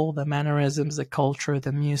people, the mannerisms, the culture,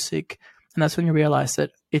 the music. And that's when you realize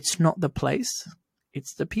that it's not the place,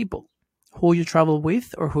 it's the people, who you travel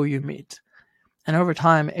with or who you meet. And over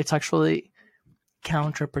time, it's actually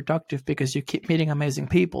counterproductive because you keep meeting amazing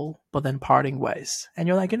people, but then parting ways. And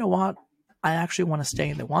you're like, you know what? I actually want to stay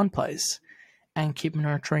in the one place and keep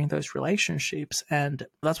nurturing those relationships. And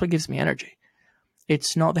that's what gives me energy.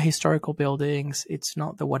 It's not the historical buildings. It's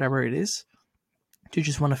not the whatever it is. You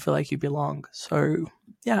just want to feel like you belong. So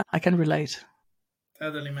yeah, I can relate.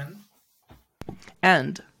 Totally, man.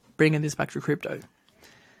 And bringing this back to crypto,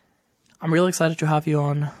 I'm really excited to have you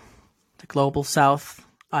on the Global South.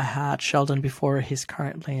 I had Sheldon before. He's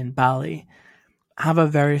currently in Bali. I have a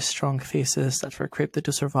very strong thesis that for crypto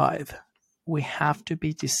to survive, we have to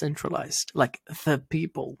be decentralized, like the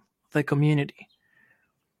people, the community.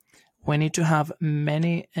 We need to have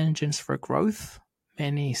many engines for growth,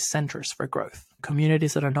 many centers for growth,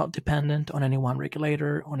 communities that are not dependent on any one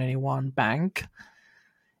regulator, on any one bank.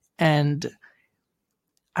 And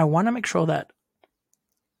I want to make sure that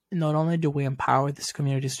not only do we empower these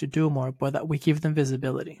communities to do more, but that we give them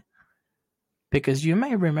visibility. Because you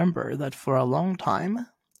may remember that for a long time,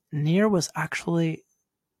 Near was actually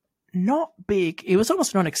not big. It was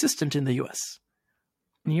almost non-existent in the US.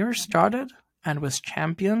 Near started and was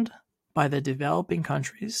championed by the developing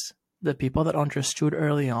countries, the people that understood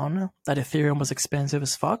early on that Ethereum was expensive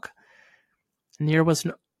as fuck. Near was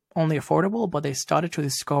only affordable, but they started to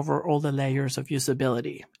discover all the layers of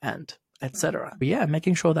usability and etc. But yeah,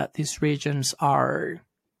 making sure that these regions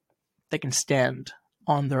they can stand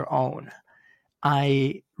on their own.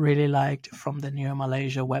 I really liked from the Near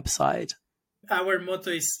Malaysia website. Our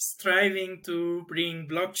motto is striving to bring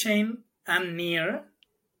blockchain and Near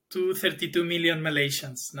to 32 million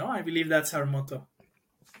Malaysians. No, I believe that's our motto.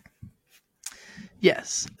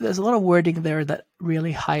 Yes, there's a lot of wording there that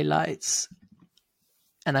really highlights,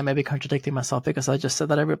 and I may be contradicting myself because I just said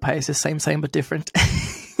that every place is same, but different.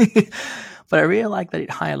 But I really like that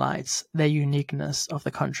it highlights the uniqueness of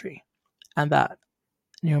the country and that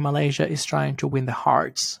Near Malaysia is trying to win the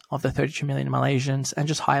hearts of the 32 million Malaysians and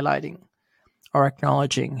just highlighting or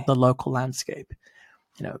acknowledging the local landscape.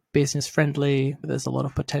 You know, business friendly. There's a lot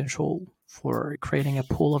of potential for creating a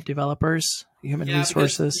pool of developers, human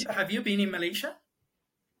resources. Have you been in Malaysia?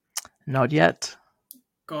 Not yet.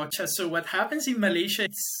 Gotcha. So what happens in Malaysia,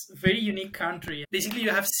 it's a very unique country. Basically,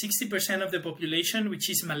 you have 60% of the population, which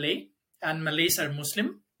is Malay, and Malays are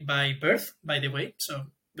Muslim by birth, by the way. So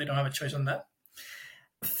they don't have a choice on that.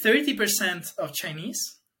 30% of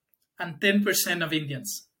Chinese and 10% of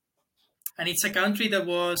Indians. And it's a country that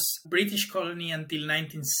was British colony until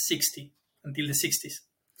 1960, until the 60s.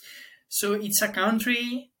 So it's a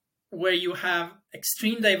country where you have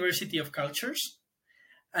extreme diversity of cultures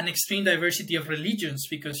and extreme diversity of religions,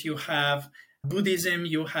 because you have Buddhism,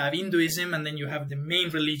 you have Hinduism, and then you have the main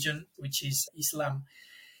religion, which is Islam.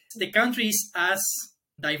 The country is as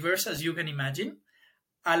diverse as you can imagine,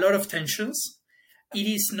 a lot of tensions, it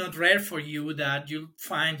is not rare for you that you'll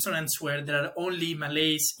find restaurants where there are only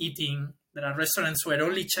Malays eating. There are restaurants where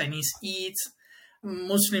only Chinese eat.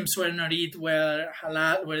 Muslims will not eat where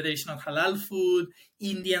there is not halal food.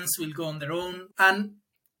 Indians will go on their own. And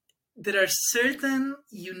there are certain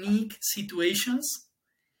unique situations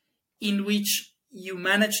in which you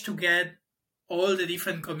manage to get all the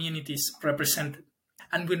different communities represented.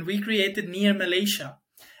 And when we created Near Malaysia,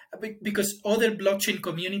 because other blockchain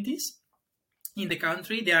communities in the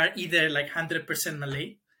country, they are either like 100%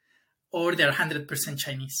 Malay or they're 100%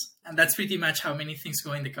 Chinese. And that's pretty much how many things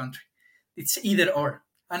go in the country. It's either or.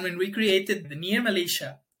 And when we created the Near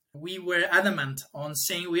Malaysia, we were adamant on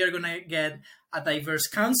saying we are going to get a diverse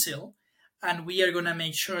council and we are going to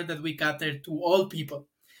make sure that we cater to all people.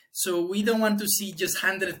 So we don't want to see just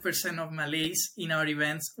 100% of Malays in our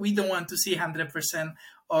events. We don't want to see 100%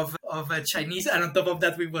 of Chinese. And on top of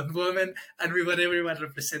that, we want women and we want everyone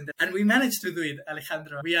represented. And we managed to do it,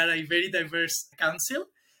 Alejandro. We are a very diverse council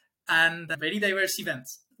and very diverse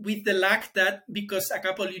events. With the lack that, because a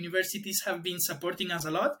couple of universities have been supporting us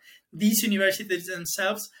a lot, these universities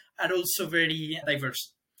themselves are also very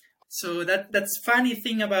diverse. So that's funny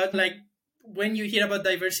thing about, like, when you hear about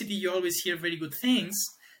diversity, you always hear very good things.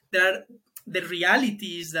 The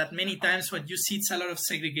reality is that many times what you see is a lot of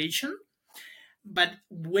segregation. But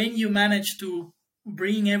when you manage to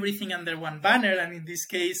bring everything under one banner, and in this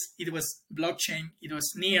case, it was blockchain, it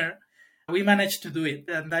was Near, we managed to do it.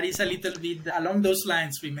 And that is a little bit along those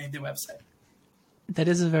lines we made the website. That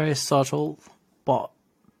is a very subtle but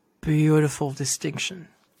beautiful distinction.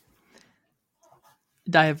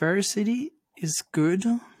 Diversity is good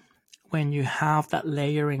when you have that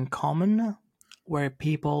layer in common where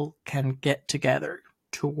people can get together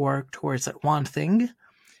to work towards that one thing,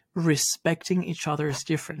 respecting each other's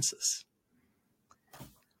differences.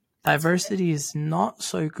 Diversity is not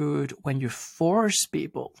so good when you force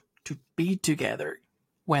people to be together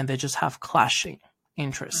when they just have clashing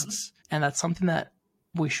interests. Mm-hmm. And that's something that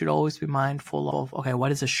we should always be mindful of. Okay,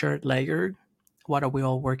 what is a shared layer? What are we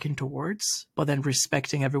all working towards? But then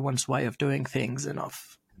respecting everyone's way of doing things and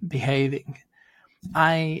of behaving.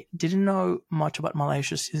 I didn't know much about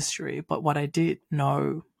Malaysia's history, but what I did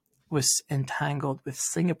know was entangled with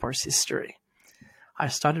Singapore's history. I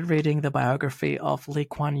started reading the biography of Lee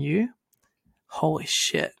Kuan Yew. Holy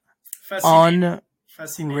shit.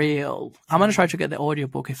 Unreal. I'm going to try to get the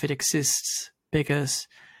audiobook if it exists, because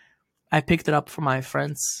I picked it up from my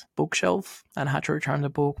friend's bookshelf and had to return the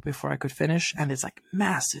book before I could finish. And it's like a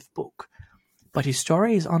massive book. But his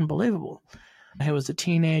story is unbelievable. He was a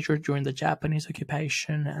teenager during the Japanese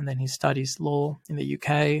occupation, and then he studies law in the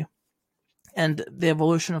UK. And the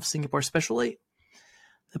evolution of Singapore, especially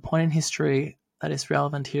the point in history that is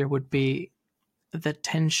relevant here, would be the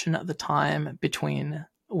tension at the time between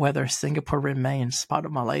whether Singapore remains part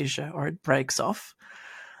of Malaysia or it breaks off.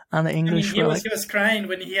 And the English he was crying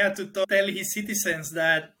when he had to tell his citizens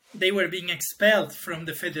that they were being expelled from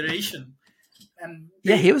the Federation. And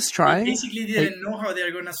he was trying. They basically didn't know how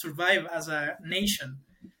they're going to survive as a nation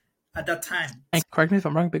at that time. And correct me if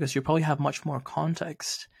I'm wrong, because you probably have much more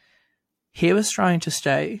context. He was trying to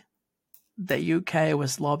stay. The UK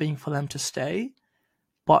was lobbying for them to stay.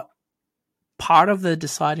 But part of the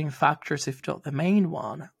deciding factors, if not the main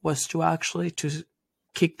one, was to actually to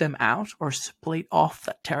kick them out or split off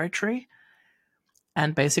that territory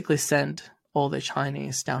and basically send all the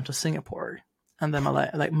Chinese down to Singapore and the Malay,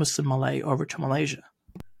 like Muslim Malay, over to Malaysia.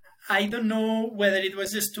 I don't know whether it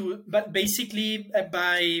was just but basically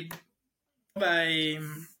by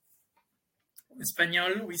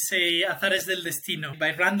Espanol, we say azares del destino,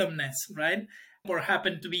 by randomness, right? Or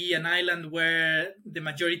happened to be an island where the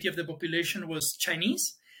majority of the population was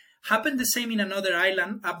Chinese. Happened the same in another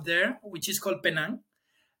island up there, which is called Penang.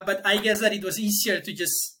 But I guess that it was easier to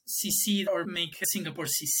just secede or make Singapore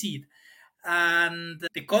secede. And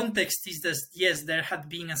the context is that, yes, there had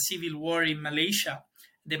been a civil war in Malaysia,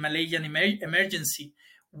 the Malayan emergency,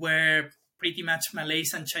 where pretty much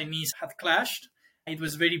Malays and Chinese had clashed. It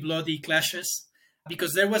was very bloody clashes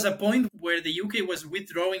because there was a point where the UK was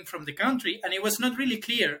withdrawing from the country, and it was not really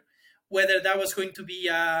clear whether that was going to be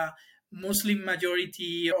a Muslim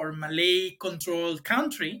majority or Malay-controlled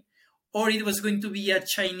country, or it was going to be a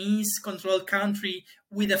Chinese-controlled country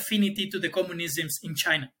with affinity to the communisms in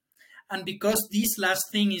China. And because this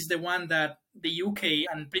last thing is the one that the UK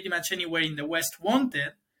and pretty much anywhere in the West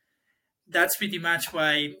wanted, that's pretty much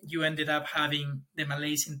why you ended up having the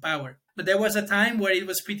Malays in power. But there was a time where it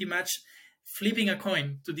was pretty much flipping a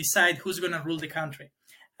coin to decide who's going to rule the country.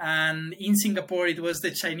 And in Singapore, it was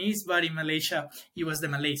the Chinese, but in Malaysia, it was the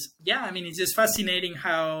Malays. Yeah, I mean, it's just fascinating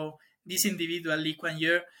how this individual, Lee Kuan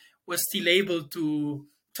Yew, was still able to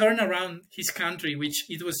turn around his country, which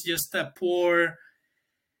it was just a poor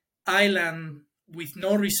island with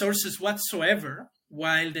no resources whatsoever,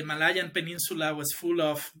 while the Malayan Peninsula was full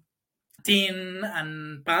of tin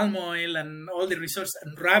and palm oil and all the resources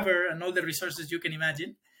and rubber and all the resources you can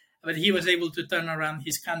imagine. But he was able to turn around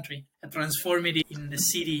his country and transform it in the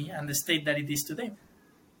city and the state that it is today.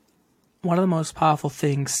 One of the most powerful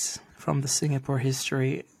things from the Singapore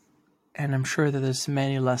history, and I'm sure that there's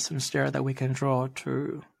many lessons there that we can draw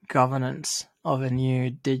to governance of a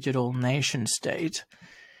new digital nation state,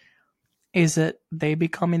 is that they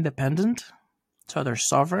become independent, so they're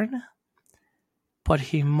sovereign, but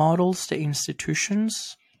he models the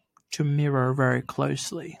institutions to mirror very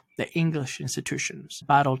closely the English institutions,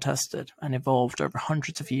 battle-tested and evolved over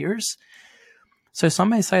hundreds of years. So some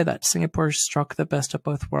may say that Singapore struck the best of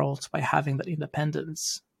both worlds by having that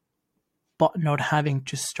independence, but not having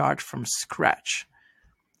to start from scratch.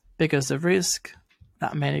 Because the risk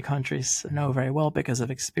that many countries know very well because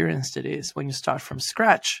they've experienced it is when you start from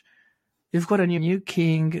scratch, you've got a new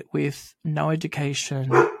king with no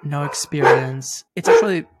education, no experience. It's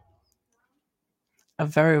actually a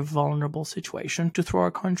very vulnerable situation to throw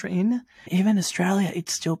a country in. Even Australia,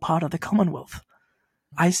 it's still part of the Commonwealth.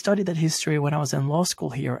 I studied that history when I was in law school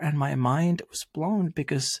here, and my mind was blown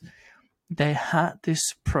because they had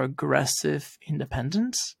this progressive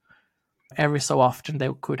independence. Every so often they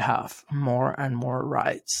could have more and more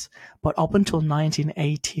rights. But up until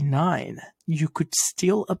 1989, you could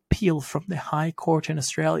still appeal from the High Court in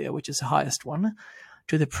Australia, which is the highest one,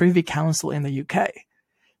 to the Privy Council in the UK.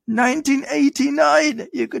 1989,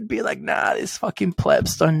 you could be like, nah, these fucking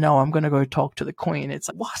plebs don't know. I'm going to go talk to the Queen. It's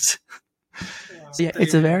like, what? So yeah,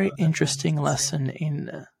 it's a very interesting lesson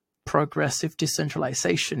in progressive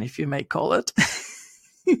decentralization, if you may call it.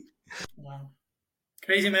 Wow.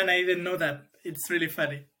 Crazy, man. I didn't know that. It's really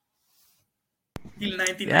funny. Till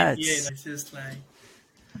 1998, it's just like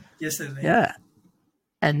yesterday. Yeah.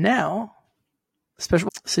 And now, especially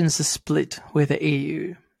since the split with the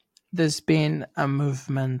EU, there's been a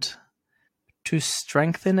movement to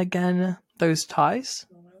strengthen again those ties.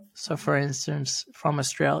 So, for instance, from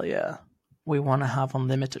Australia, we want to have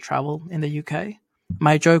unlimited travel in the UK.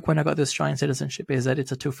 My joke when I got the Australian citizenship is that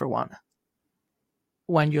it's a 2-for-1.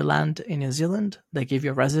 When you land in New Zealand, they give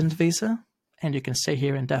you a resident visa and you can stay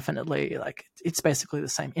here indefinitely. Like, it's basically the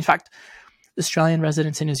same. In fact, Australian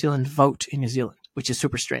residents in New Zealand vote in New Zealand, which is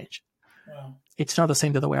super strange. Wow. It's not the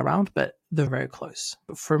same the other way around, but they're very close.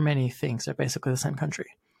 For many things, they're basically the same country.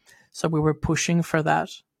 So we were pushing for that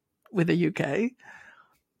with the UK.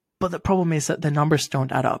 But the problem is that the numbers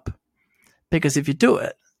don't add up. Because if you do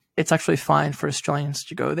it, it's actually fine for Australians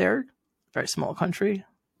to go there. Very small country.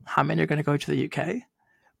 How many are going to go to the UK?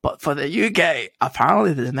 But for the UK,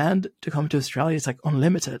 apparently the demand to come to Australia is like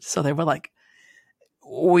unlimited. So they were like,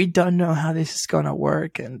 we don't know how this is going to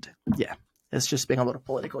work. And yeah, it's just been a lot of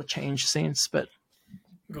political change since. But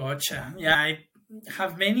Gotcha. Yeah, I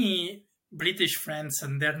have many British friends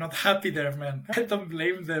and they're not happy there, man. I don't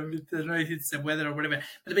blame them. I don't know if it's the weather or whatever.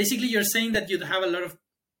 But basically you're saying that you'd have a lot of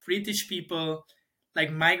British people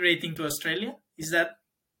like migrating to Australia? Is that?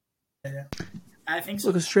 Yeah, I think so.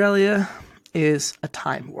 Look, Australia is a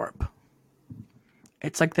time warp.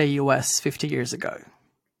 It's like the US 50 years ago.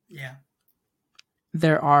 Yeah.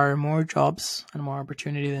 There are more jobs and more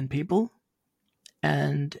opportunity than people.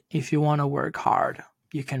 And if you want to work hard,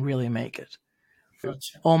 you can really make it.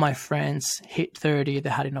 Gotcha. All my friends hit 30, they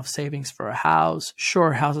had enough savings for a house.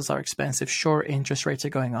 Sure, houses are expensive. Sure, interest rates are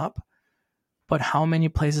going up. But how many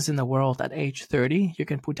places in the world at age 30 you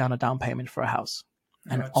can put down a down payment for a house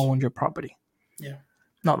and own your property? Yeah.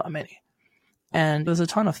 Not that many. And there's a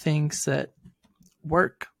ton of things that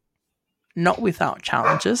work, not without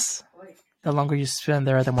challenges. The longer you spend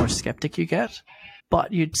there, the more skeptic you get.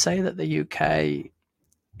 But you'd say that the UK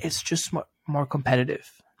is just more competitive.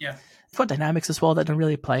 Yeah. For dynamics as well that don't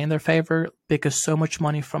really play in their favor because so much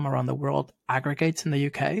money from around the world aggregates in the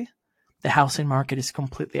UK. The housing market is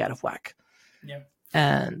completely out of whack. Yeah.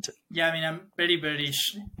 And yeah, I mean, I'm very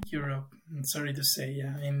bearish Europe. I'm sorry to say.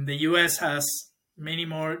 Yeah. I mean, the US has many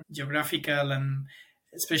more geographical and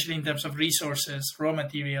especially in terms of resources, raw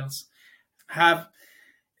materials, have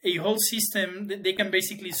a whole system that they can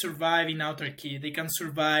basically survive in autarky. They can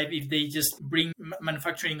survive if they just bring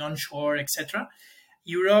manufacturing onshore, etc.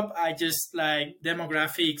 Europe, I just like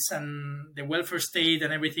demographics and the welfare state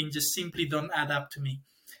and everything just simply don't add up to me.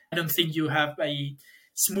 I don't think you have a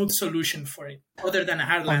smooth solution for it other than a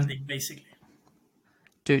hard landing, basically.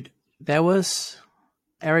 Dude, there was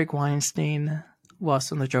Eric Weinstein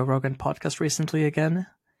was on the Joe Rogan podcast recently again.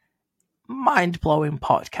 mind-blowing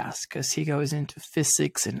podcast because he goes into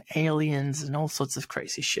physics and aliens and all sorts of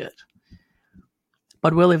crazy shit.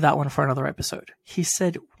 But we'll leave that one for another episode. He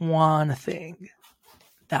said one thing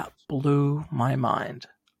that blew my mind.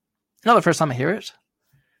 Not the first time I hear it,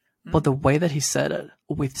 but the way that he said it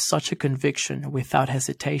with such a conviction, without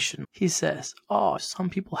hesitation. He says, oh, some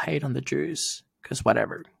people hate on the Jews because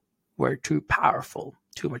whatever, we're too powerful,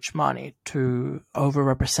 too much money, too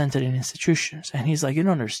overrepresented in institutions. And he's like, you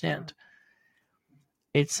don't understand.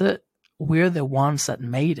 We're the ones that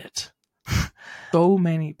made it. So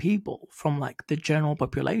many people from like the general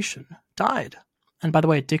population died. And by the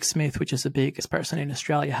way, Dick Smith, which is the biggest person in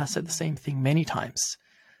Australia, has said the same thing many times.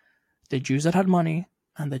 The Jews that had money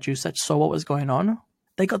and the Jews that saw what was going on,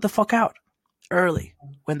 they got the fuck out early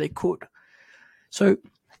when they could. So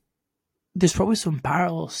there's probably some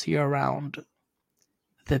parallels here around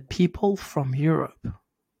the people from Europe,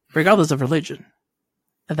 regardless of religion,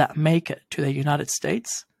 that make it to the United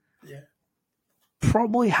States,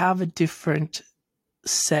 probably have a different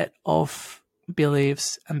set of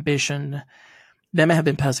beliefs, ambition. They may have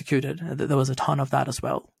been persecuted. There was a ton of that as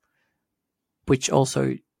well, which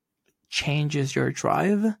also changes your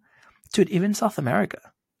drive. Dude, even South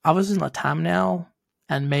America. I was in Latam now,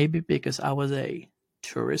 and maybe because I was a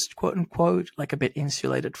tourist, quote unquote, like a bit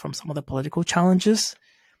insulated from some of the political challenges,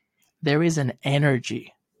 there is an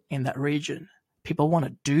energy in that region. People want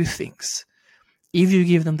to do things. If you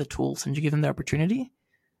give them the tools and you give them the opportunity,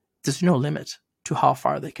 there's no limit to how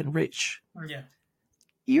far they can reach. Yeah.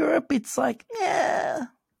 Europe, it's like, yeah,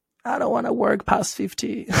 I don't want to work past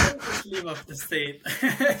 50. Just leave off the state. No,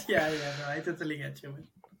 I totally get you.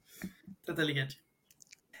 Totally get you.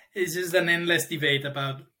 It's just an endless debate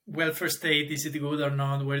about welfare state, is it good or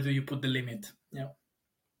not? Where do you put the limit?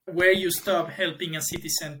 Where you stop helping a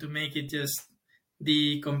citizen to make it just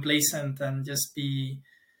be complacent and just be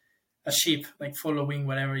a sheep, like following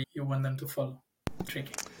whatever you want them to follow.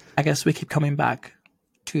 Tricky. I guess we keep coming back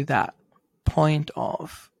to that point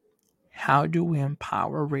of how do we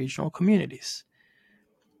empower regional communities?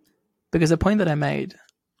 Because the point that I made,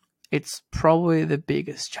 it's probably the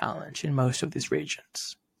biggest challenge in most of these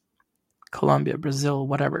regions. Colombia, Brazil,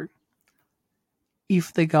 whatever.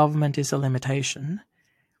 If the government is a limitation,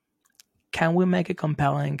 can we make a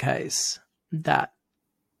compelling case that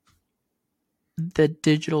the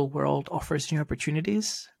digital world offers new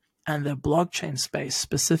opportunities, and the blockchain space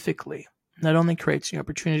specifically not only creates new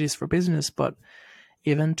opportunities for business, but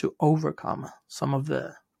even to overcome some of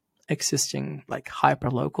the existing like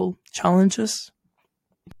hyper-local challenges?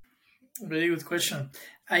 Very good question.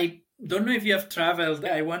 I don't know if you have traveled.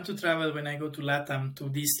 I want to travel when I go to LATAM to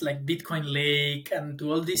this like Bitcoin Lake and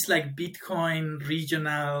to all these like Bitcoin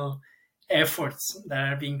regional efforts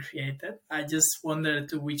that are being created. I just wonder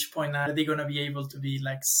to which point are they going to be able to be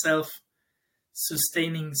like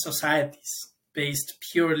self-sustaining societies based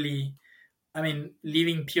purely,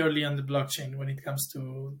 living purely on the blockchain when it comes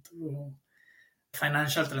to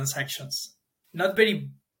financial transactions. Not very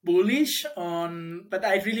bullish on, but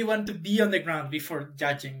I really want to be on the ground before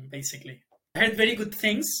judging, basically. I heard very good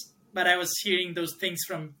things, but I was hearing those things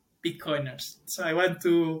from Bitcoiners. So I want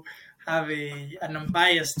to have an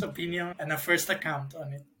unbiased opinion and a first account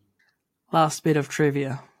on it. Last bit of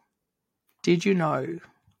trivia. Did you know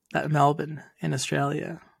that Melbourne in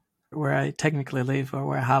Australia, where I technically live or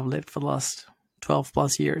where I have lived for the last 12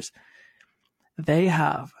 plus years, they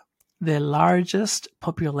have the largest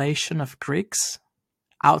population of Greeks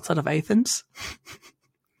outside of Athens?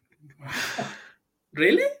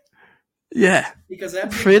 Really? Yeah. Because I'm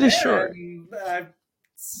pretty sure. I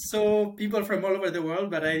saw people from all over the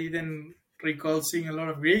world, but I didn't recall seeing a lot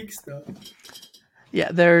of Greeks, though.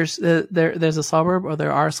 Yeah, there's a suburb, or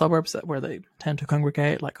there are suburbs where they tend to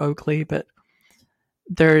congregate, like Oakley, but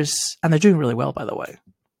and they're doing really well, by the way.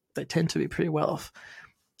 They tend to be pretty well off.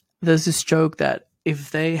 There's this joke that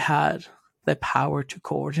if they had the power to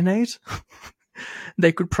coordinate,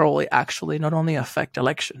 they could probably actually not only affect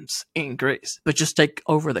elections in Greece, but just take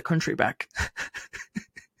over the country back.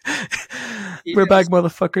 We're back,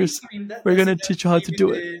 motherfuckers. We're going to teach you how to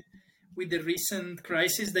do it. With the recent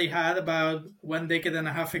crisis they had about 1 decade and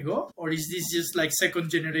a half ago? Or is this just like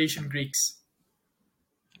second generation Greeks?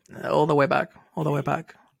 All the way back.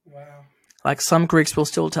 Wow. Like some Greeks will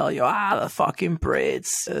still tell you, the fucking Brits.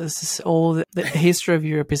 The history of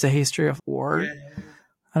Europe is a history of war. Yeah.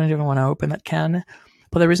 I don't even want to open that can.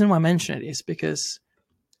 But the reason why I mention it is because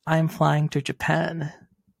I'm flying to Japan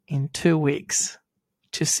in 2 weeks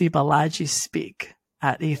to see Balaji speak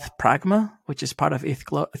at ETH Pragma, which is part of ETH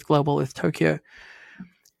Global, ETH Tokyo.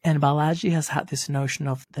 And Balaji has had this notion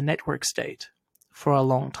of the network state for a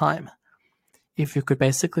long time. if you could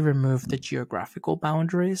basically remove the geographical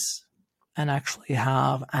boundaries and actually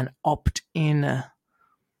have an opt-in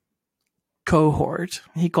cohort.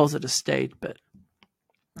 He calls it a state, but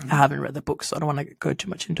I haven't read the book, so I don't want to go too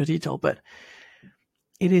much into detail. But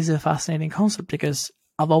it is a fascinating concept because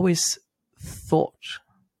I've always thought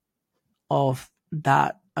of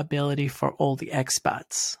that ability for all the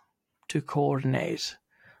expats to coordinate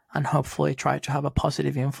and hopefully try to have a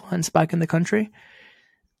positive influence back in the country.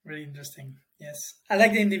 Really interesting. Yes. I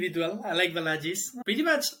like the individual. I like Balaji's. Pretty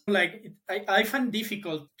much like I find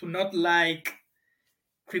difficult to not like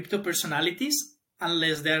crypto personalities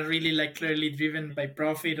unless they're really like clearly driven by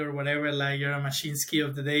profit or whatever, like you're a Machinsky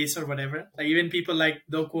of the days or whatever. Like even people like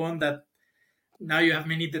Do Kwon that now you have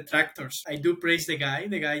many detractors. I do praise the guy.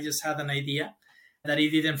 The guy just had an idea that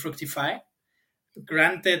it didn't fructify.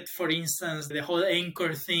 Granted, for instance, the whole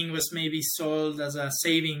Anchor thing was maybe sold as a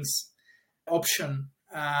savings option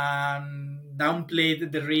and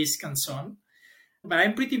downplayed the risk and so on. But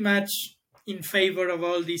I'm pretty much in favor of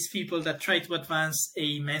all these people that try to advance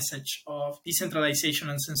a message of decentralization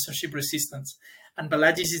and censorship resistance. And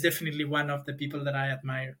Balajis is definitely one of the people that I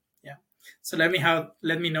admire. Yeah. So let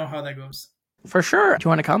me know how that goes. For sure. Do you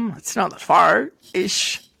want to come? It's not that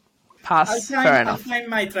far-ish. Fair enough. I'll find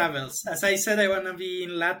my travels. As I said, I want to be in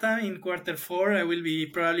LATAM in Q4. I will be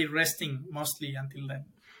probably resting mostly until then.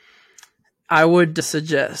 I would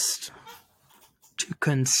suggest to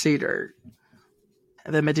consider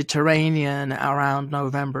the Mediterranean around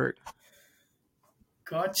November.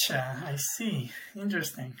 Gotcha. I see.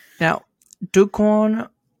 Interesting. Now, Do Kwon,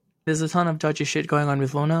 there's a ton of dodgy shit going on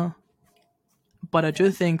with Luna, but I do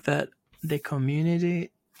think that the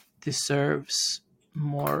community deserves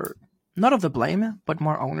more, not of the blame, but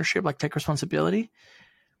more ownership, like take responsibility.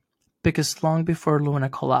 Because long before Luna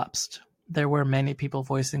collapsed, there were many people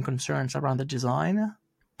voicing concerns around the design,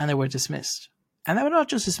 and they were dismissed. And they were not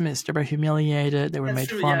just dismissed, they were humiliated, they were made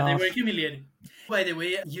fun of. Yeah, they were humiliated. By the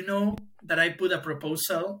way, you know that I put a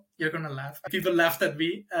proposal, you're going to laugh. People laughed at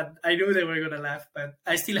me, and I knew they were going to laugh, but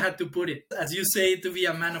I still had to put it, as you say, to be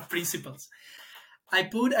a man of principles. I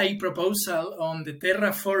put a proposal on the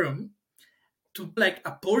Terra Forum to like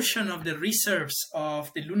a portion of the reserves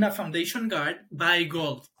of the Luna Foundation Guard buy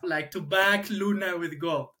gold, like to back Luna with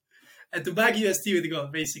gold. And to back UST with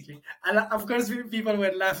gold, basically. And of course, people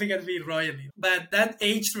were laughing at me royally. But that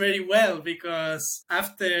aged very well because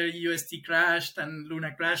after UST crashed and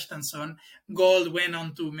Luna crashed and so on, gold went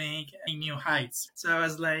on to make new heights. So I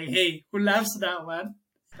was like, hey, who laughs now, man?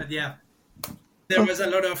 But yeah, there was a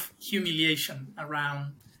lot of humiliation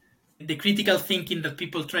around the critical thinking that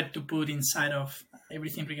people tried to put inside of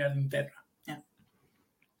everything regarding Terra.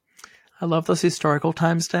 I love those historical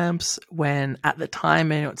timestamps when at the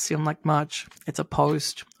time it don't seem like much. It's a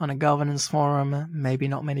post on a governance forum. Maybe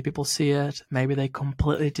not many people see it. Maybe they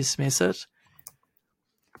completely dismiss it.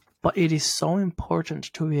 But it is so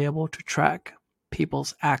important to be able to track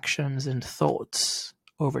people's actions and thoughts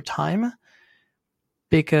over time.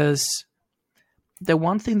 Because the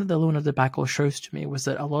one thing that the Luna debacle shows to me was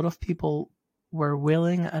that a lot of people were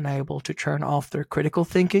willing and able to turn off their critical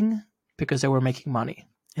thinking because they were making money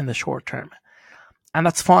in the short term. And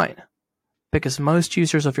that's fine, because most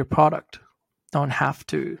users of your product don't have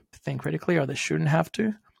to think critically, or they shouldn't have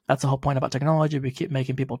to. That's the whole point about technology. We keep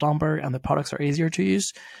making people dumber and the products are easier to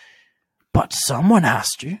use. But someone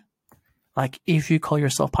asked you, like if you call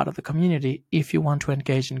yourself part of the community, if you want to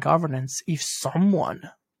engage in governance, if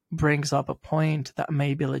someone brings up a point that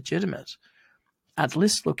may be legitimate, at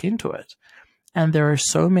least look into it. And there are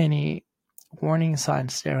so many warning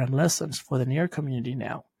signs there and lessons for the Near community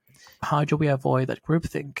now. How do we avoid that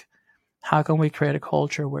groupthink? How can we create a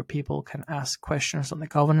culture where people can ask questions on the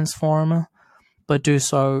governance forum, but do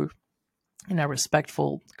so in a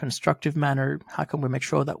respectful, constructive manner? How can we make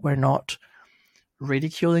sure that we're not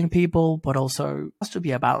ridiculing people, but also has to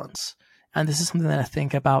be a balance? And this is something that I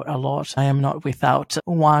think about a lot. I am not without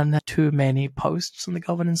one too many posts on the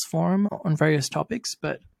governance forum on various topics,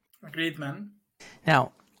 but agreed, man.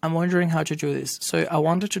 Now, I'm wondering how to do this. So I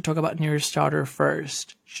wanted to talk about Nearstarter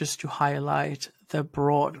first, just to highlight the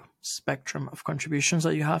broad spectrum of contributions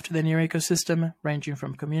that you have to the Near ecosystem, ranging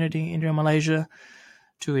from community in Malaysia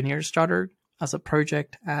to Nearstarter as a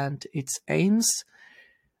project and its aims.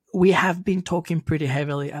 We have been talking pretty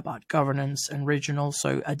heavily about governance and regional,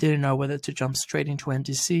 so I didn't know whether to jump straight into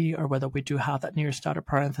NDC or whether we do have that Nearstarter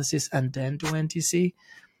parenthesis and then do NDC.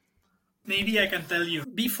 Maybe I can tell you,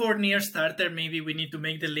 before Nearstarter, maybe we need to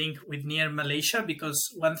make the link with Near Malaysia,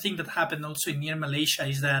 because one thing that happened also in Near Malaysia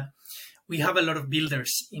is that we have a lot of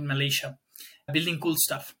builders in Malaysia building cool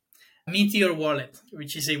stuff. Meteor Wallet,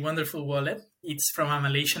 which is a wonderful wallet. It's from a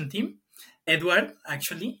Malaysian team. Edward,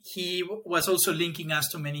 actually. He was also linking us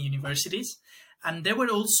to many universities. And there were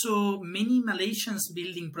also many Malaysians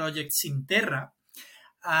building projects in Terra.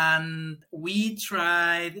 And we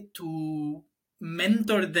tried to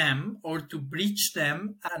mentor them or to bridge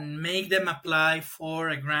them and make them apply for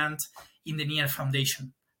a grant in the Near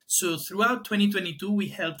Foundation. So throughout 2022, we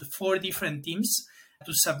helped 4 different teams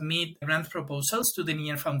to submit grant proposals to the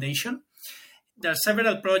Near Foundation. There are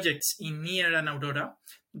several projects in Near and Aurora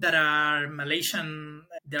that are Malaysian,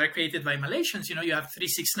 they are created by Malaysians. You know, you have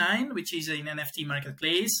 369, which is an NFT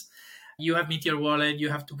marketplace. You have Meteor Wallet, you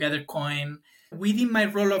have Together Coin. Within my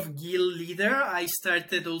role of guild leader, I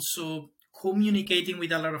started also communicating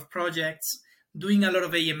with a lot of projects, doing a lot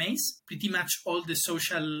of AMAs. Pretty much all the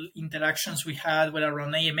social interactions we had were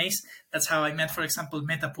around AMAs. That's how I met, for example,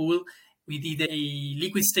 Metapool. We did a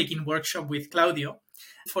liquid staking workshop with Claudio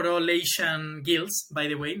for all Asian guilds, by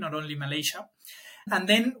the way, not only Malaysia. And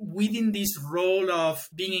then within this role of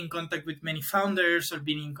being in contact with many founders or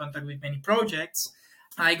being in contact with many projects,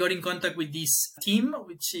 I got in contact with this team,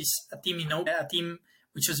 which is a team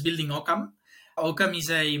which was building Occam. Occam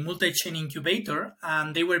is a multi-chain incubator,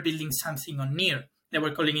 and they were building something on Near. They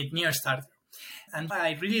were calling it Nearstarter. And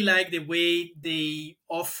I really like the way they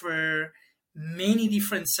offer many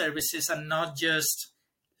different services and not just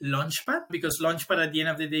Launchpad, because Launchpad at the end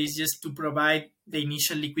of the day is just to provide the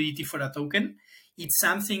initial liquidity for a token. It's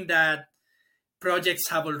something that projects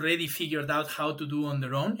have already figured out how to do on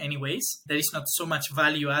their own anyways. There is not so much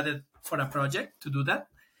value added for a project to do that.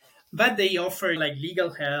 But they offer like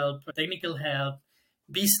legal help, technical help,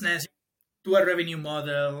 business, do a revenue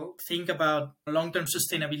model, think about long-term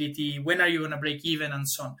sustainability, when are you going to break even, and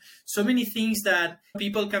so on. So many things that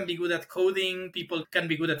people can be good at coding, people can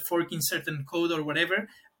be good at forking certain code or whatever.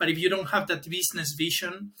 But if you don't have that business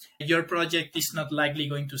vision, your project is not likely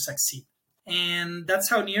going to succeed. And that's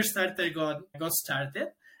how Nearstarter got started.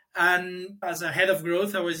 And as a head of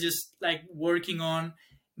growth, I was just like working on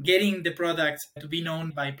getting the product to be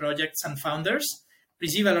known by projects and founders,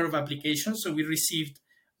 receive a lot of applications. So we received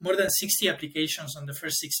more than 60 applications on the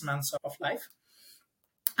first 6 months of life.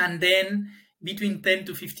 And then between 10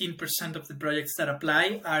 to 15% of the projects that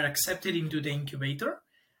apply are accepted into the incubator.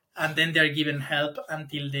 And then they're given help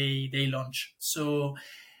until they launch. So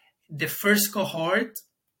the first cohort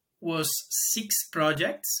was 6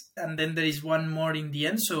 projects, and then there is one more in the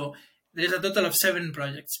end. So there's a total of 7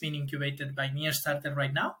 projects being incubated by Nearstarter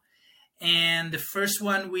right now. And the first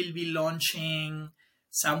one will be launching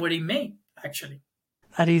somewhere in May, actually.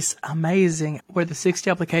 That is amazing. Were the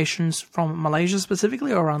 60 applications from Malaysia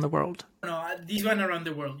specifically or around the world? No, this one around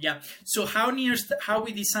the world, yeah. So how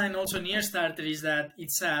we design also Nearstarter is that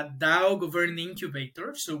it's a DAO governed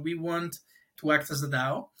incubator. So we want to act as a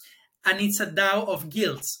DAO. And it's a DAO of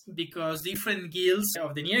guilds, because different guilds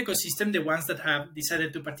of the Near ecosystem, the ones that have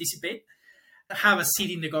decided to participate, have a seat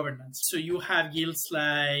in the governance. So you have guilds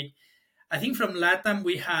like, I think from LATAM,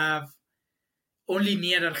 we have only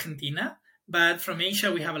Near Argentina. But from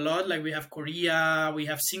Asia, we have a lot. Like we have Korea, we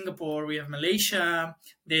have Singapore, we have Malaysia.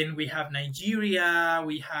 Then we have Nigeria,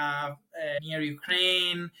 we have Near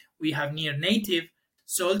Ukraine, we have Near Native.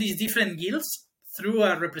 So all these different guilds, through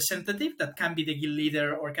a representative that can be the guild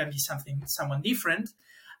leader or can be someone different,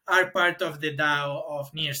 are part of the DAO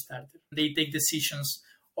of Nearstarter. They take decisions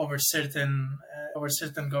over certain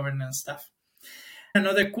governance stuff.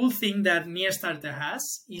 Another cool thing that Nearstarter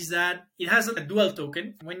has is that it has a dual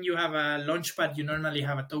token. When you have a launchpad, you normally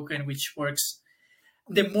have a token which works.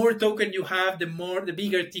 The more token you have, the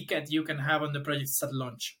bigger ticket you can have on the projects that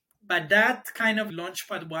launch. But that kind of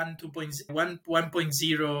launchpad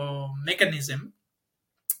 1.0 mechanism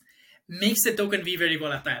makes the token be very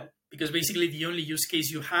volatile, because basically the only use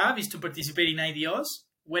case you have is to participate in IDOs.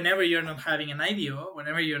 Whenever you're not having an IDO,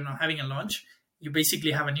 whenever you're not having a launch, you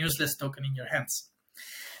basically have a useless token in your hands.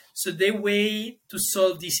 So the way to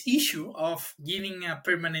solve this issue of giving a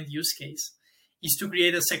permanent use case is to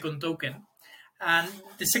create a second token. And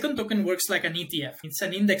the second token works like an ETF. It's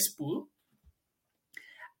an index pool.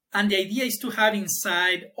 And the idea is to have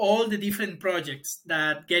inside all the different projects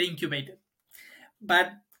that get incubated.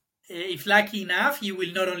 But if lucky enough, you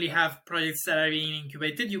will not only have projects that are being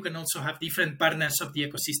incubated, you can also have different partners of the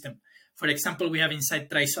ecosystem. For example, we have inside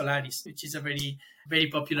Trisolaris, which is a very, very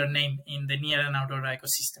popular name in the Near and Aurora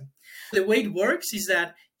ecosystem. The way it works is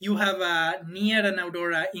that you have a Near and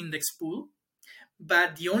Aurora index pool,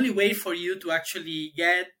 but the only way for you to actually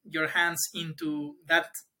get your hands into that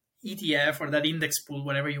ETF or that index pool,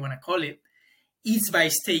 whatever you want to call it, is by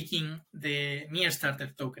staking the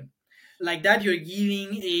Nearstarter token. Like that, you're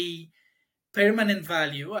giving a permanent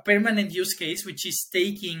value, a permanent use case, which is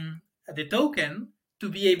staking the token to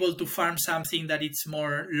be able to farm something that it's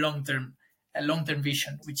more long-term, a long-term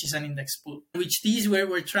vision, which is an index pool. Which these where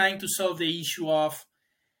we're trying to solve the issue of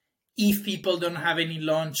if people don't have any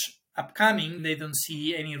launch upcoming, they don't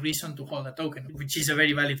see any reason to hold a token, which is a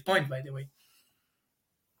very valid point, by the way.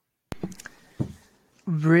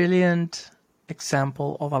 Brilliant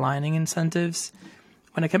example of aligning incentives.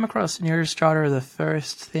 When I came across Nearstarter, the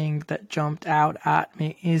first thing that jumped out at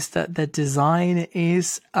me is that the design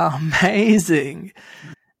is amazing.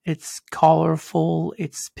 It's colorful,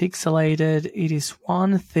 it's pixelated. It is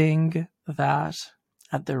one thing that,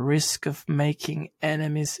 at the risk of making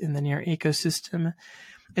enemies in the Near ecosystem,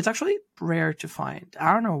 it's actually rare to find.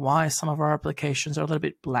 I don't know why some of our applications are a little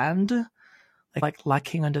bit bland, like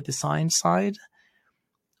lacking on the design side.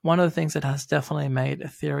 One of the things that has definitely made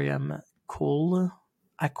Ethereum cool,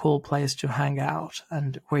 a cool place to hang out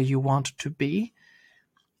and where you want to be,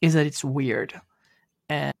 is that it's weird.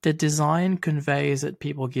 And the design conveys that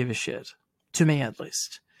people give a shit, to me at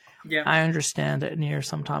least. Yeah. I understand that Near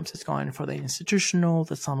sometimes it's going for the institutional,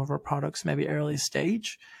 that some of our products may be early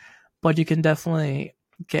stage, but you can definitely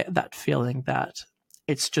get that feeling that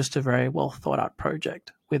it's just a very well thought out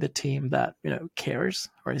project with a team that, cares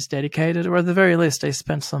or is dedicated, or at the very least they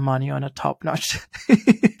spent some money on a top-notch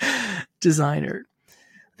designer.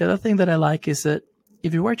 The other thing that I like is that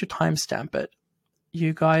if you were to timestamp it,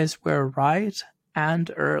 you guys were right and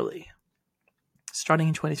early. Starting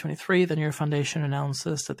in 2023, the Near Foundation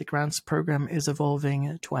announces that the grants program is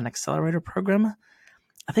evolving to an accelerator program.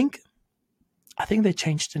 I think they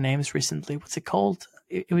changed the names recently. What's it called?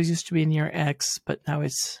 It was used to be Near X, but now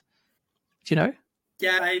it's, do you know?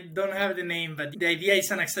 Yeah, I don't have the name, but the idea is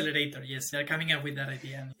an accelerator. Yes, they're coming up with that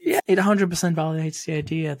idea. Yeah, it 100% validates the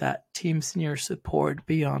idea that teams Near support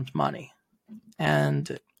beyond money.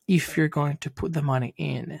 And if you're going to put the money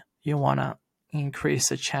in, you want to increase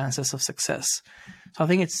the chances of success. So I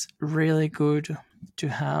think it's really good to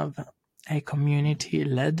have a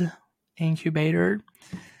community-led incubator.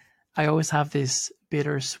 I always have this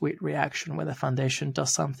bittersweet reaction when the foundation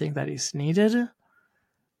does something that is needed,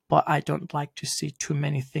 but I don't like to see too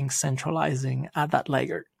many things centralizing at that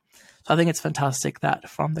layer. So I think it's fantastic that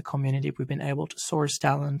from the community we've been able to source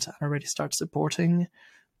talent and already start supporting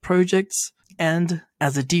projects. And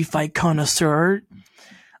as a DeFi connoisseur,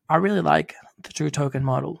 I really like the true token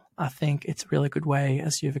model. I think it's a really good way,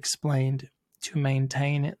 as you've explained, to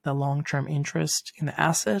maintain the long-term interest in the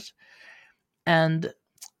asset. And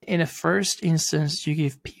in a first instance, you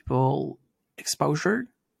give people exposure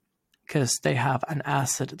because they have an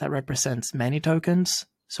asset that represents many tokens.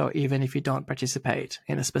 So even if you don't participate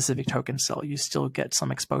in a specific token cell, you still get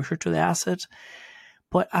some exposure to the asset.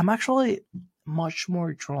 But I'm actually much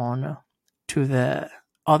more drawn to the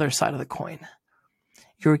other side of the coin.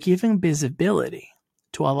 You're giving visibility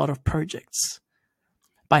to a lot of projects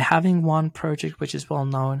by having one project which is well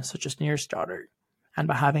known, such as Nearstarter, and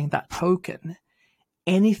by having that token,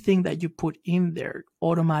 anything that you put in there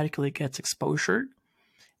automatically gets exposure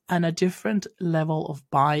and a different level of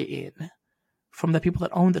buy-in from the people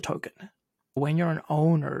that own the token. When you're an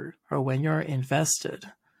owner or when you're invested,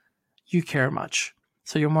 you care much.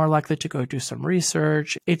 So you're more likely to go do some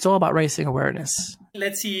research. It's all about raising awareness.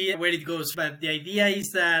 Let's see where it goes. But the idea is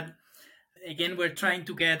that, again, we're trying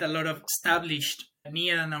to get a lot of established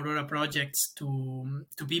Near and Aurora projects to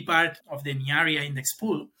be part of the Nearia index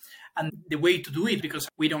pool. And the way to do it, because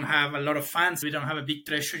we don't have a lot of funds, we don't have a big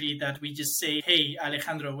treasury that we just say, hey,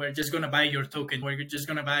 Alejandro, we're just going to buy your token. We're just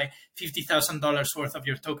going to buy $50,000 worth of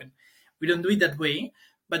your token. We don't do it that way.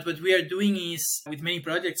 But what we are doing is with many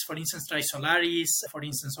projects, for instance, Trisolaris, for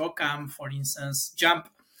instance, Occam, for instance, Jump,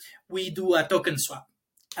 we do a token swap.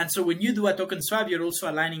 And so when you do a token swap, you're also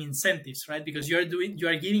aligning incentives, right? Because you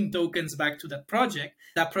are giving tokens back to that project.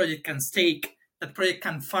 That project can stake. That project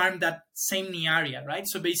can farm that same Nearia, right?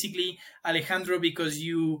 So basically, Alejandro, because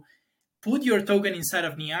you put your token inside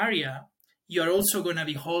of Nearia, you're also going to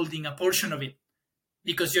be holding a portion of it.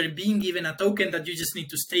 Because you're being given a token that you just need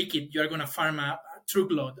to stake it. You're going to farm a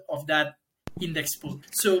truckload of that index pool.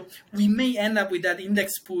 So we may end up with that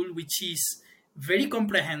index pool, which is very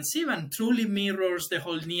comprehensive and truly mirrors the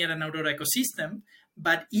whole Near and Aurora ecosystem,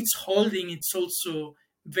 but its holding, it's also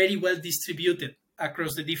very well distributed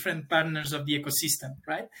across the different partners of the ecosystem,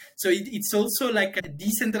 right? So it's also like a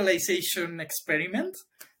decentralization experiment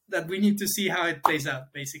that we need to see how it plays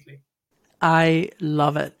out, basically. I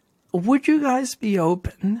love it. Would you guys be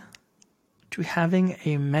open to having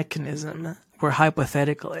a mechanism where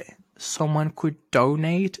hypothetically someone could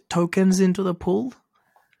donate tokens into the pool?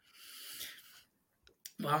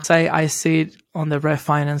 Wow. Say I sit on the Ref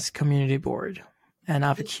Finance community board and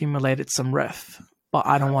I've accumulated some Ref. but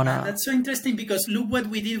I don't want to. That's so interesting because look what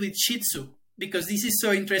we did with Shih Tzu. Because this is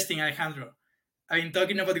so interesting, Alejandro. I mean,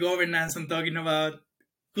 talking about governance and talking about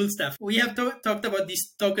cool stuff. We have talked about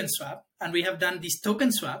this token swap, and we have done this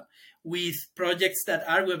token swap with projects that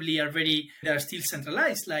arguably are still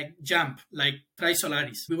centralized, like Jump, like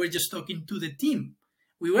Trisolaris. We were just talking to the team.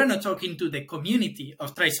 We were not talking to the community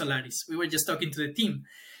of Trisolaris. We were just talking to the team.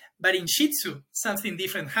 But in Shih Tzu, something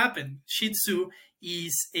different happened. Shih Tzu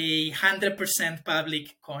is 100%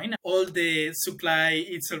 public coin. All the supply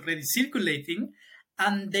is already circulating,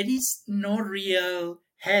 and there is no real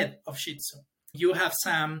head of Shih Tzu. You have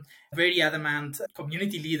some very adamant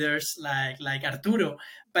community leaders like Arturo,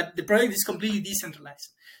 but the project is completely decentralized.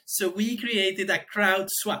 So we created a crowd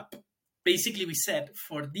swap. Basically, we said,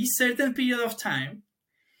 for this certain period of time,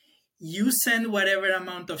 you send whatever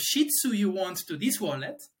amount of Shih Tzu you want to this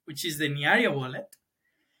wallet, which is the Nearia wallet,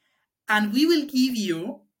 and we will give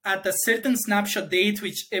you at a certain snapshot date,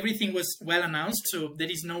 which everything was well announced, so there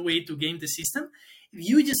is no way to game the system. If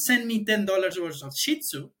you just send me $10 worth of Shih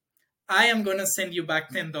Tzu, I am going to send you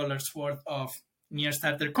back $10 worth of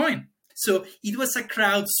Nearstarter coin. So it was a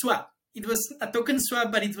crowd swap. It was a token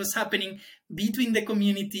swap, but it was happening between the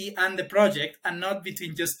community and the project and not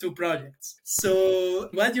between just two projects. So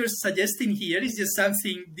what you're suggesting here is just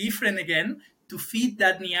something different again to feed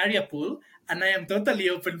that Nearia pool. And I am totally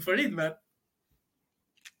open for it, man.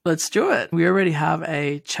 Let's do it. We already have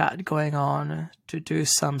a chat going on to do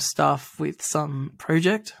some stuff with some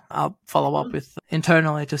project. I'll follow up with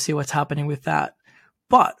internally to see what's happening with that.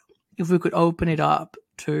 But if we could open it up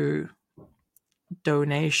to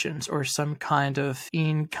donations or some kind of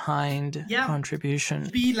in-kind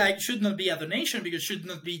contribution. Should not be a donation, because should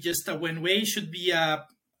not be just a one-way, should be a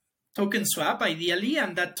token swap ideally,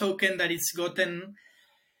 and that token that it's gotten.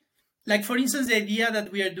 Like, for instance, the idea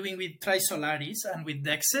that we are doing with Trisolaris and with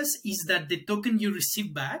DEXs is that the token you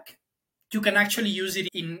receive back, you can actually use it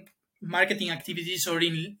in marketing activities or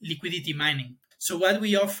in liquidity mining. So what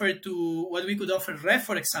we could offer Ref,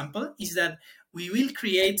 for example, is that we will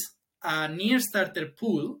create a Nearstarter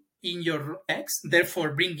pool in your DEX,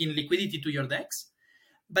 therefore bringing liquidity to your DEX.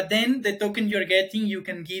 But then the token you're getting, you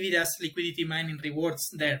can give it as liquidity mining rewards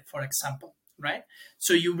there, for example, right?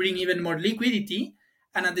 So you bring even more liquidity,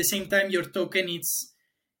 and at the same time, your token is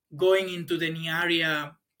going into the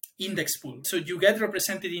Nearia index pool. So you get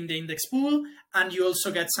represented in the index pool, and you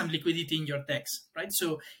also get some liquidity in your DEX, right?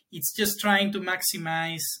 So it's just trying to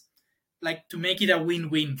maximize, to make it a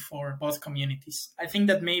win-win for both communities. I think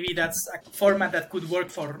that maybe that's a format that could work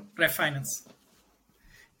for Refinance.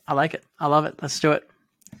 I like it. I love it. Let's do it.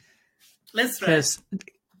 Let's try it.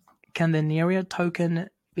 Can the Nearia token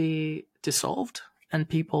be dissolved and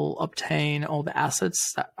people obtain all the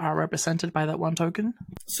assets that are represented by that one token?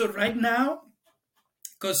 So right now,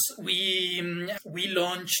 because we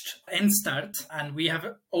launched Endstart and we have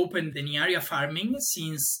opened the Nearia farming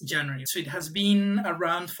since January. So it has been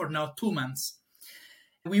around for now 2 months.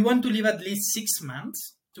 We want to leave at least 6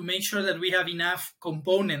 months to make sure that we have enough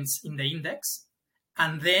components in the index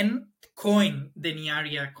and then coin the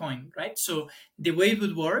Nearia coin, right? So the way it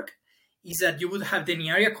would work is that you would have the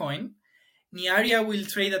Nearia coin. Nearia will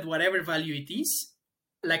trade at whatever value it is.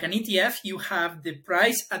 Like an ETF, you have the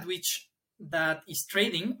price at which that is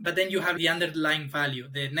trading, but then you have the underlying value,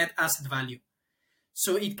 the net asset value.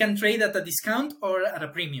 So it can trade at a discount or at a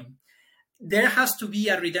premium. There has to be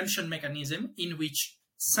a redemption mechanism in which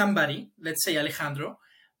somebody, let's say Alejandro,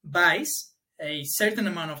 buys a certain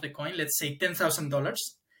amount of the coin, let's say $10,000,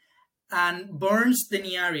 and burns the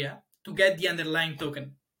Nearia to get the underlying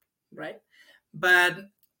token, right? But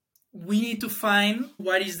we need to find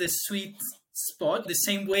what is the sweet spot. The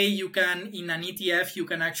same way you can, in an ETF, you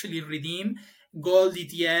can actually redeem gold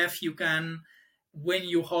ETF. You can, when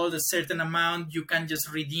you hold a certain amount, you can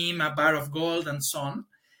just redeem a bar of gold and so on.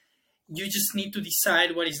 You just need to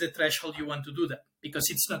decide what is the threshold you want to do that, because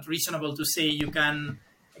it's not reasonable to say you can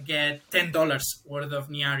get $10 worth of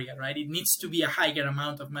Nearia, right? It needs to be a higher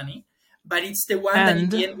amount of money, but it's the one that in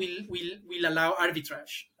the end will allow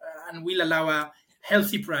arbitrage and will allow a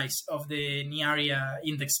healthy price of the Nearia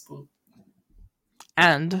index pool.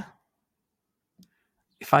 And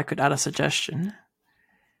if I could add a suggestion,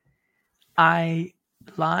 I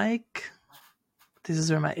like, this is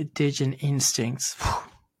where my indigenous instincts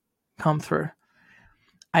come through.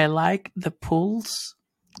 I like the pools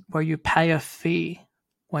where you pay a fee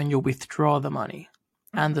when you withdraw the money,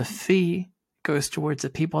 and the fee goes towards the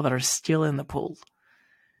people that are still in the pool.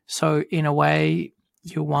 So in a way,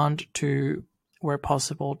 you want to, where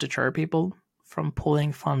possible, deter people from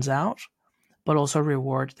pulling funds out, but also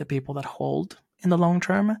reward the people that hold in the long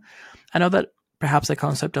term. I know that perhaps the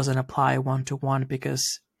concept doesn't apply one-to-one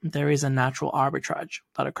because there is a natural arbitrage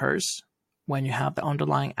that occurs when you have the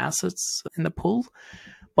underlying assets in the pool,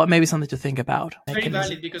 but maybe something to think about. It's very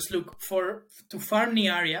valid because look, to farm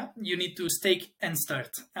Nearia, you need to stake and start.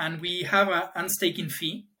 And we have an unstaking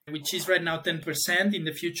fee, which is right now 10%. In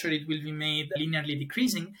the future, it will be made linearly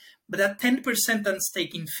decreasing. But that 10%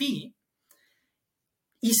 unstaking fee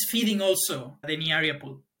is feeding also the Nearia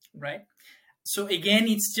pool, right? So again,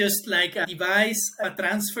 it's just like a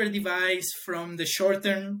transfer device from the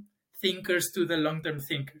short-term thinkers to the long-term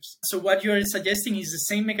thinkers. So what you're suggesting is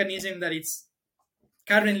the same mechanism that it's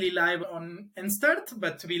currently live on Nearstart,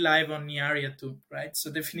 but to be live on Nearia too, right?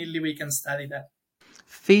 So definitely we can study that.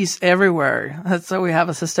 Fees everywhere. That's how we have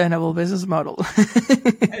a sustainable business model.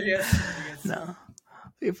 Yes. No,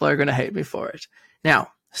 people are going to hate me for it.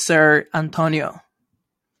 Now, Sir Antonio,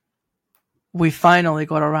 we finally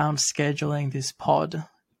got around scheduling this pod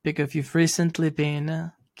because you've recently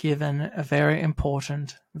been given a very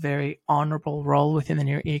important, very honorable role within the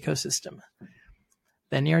Near ecosystem.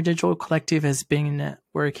 The Near Digital Collective has been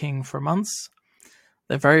working for months.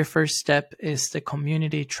 The very first step is the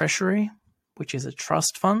Community Treasury, which is a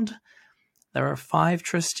trust fund. There are 5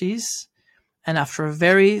 trustees. And after a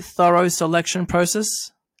very thorough selection process,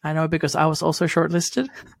 I know because I was also shortlisted,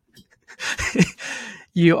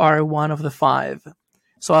 you are one of the 5.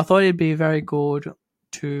 So I thought it'd be very good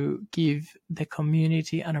to give the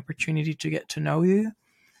community an opportunity to get to know you.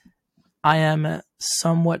 I am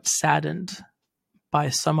somewhat saddened by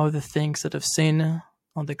some of the things that I've seen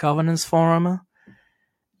on the governance forum.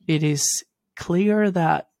 It is clear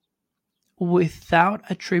that without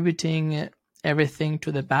attributing everything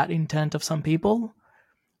to the bad intent of some people,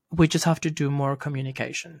 we just have to do more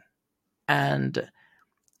communication. And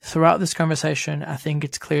throughout this conversation, I think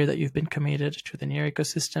it's clear that you've been committed to the Near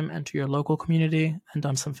ecosystem and to your local community and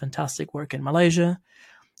done some fantastic work in Malaysia.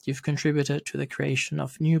 You've contributed to the creation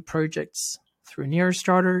of new projects through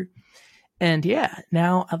Nearstarter. And yeah,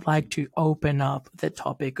 now I'd like to open up the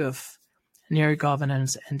topic of Near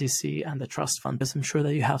governance, NDC, and the trust fund, because I'm sure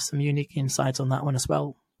that you have some unique insights on that one as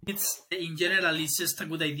well. In general, it's just a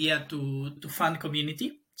good idea to fund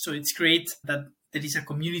community. So it's great that there is a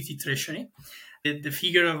community treasury. The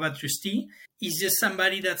figure of a trustee is just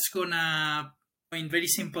somebody that's gonna, in very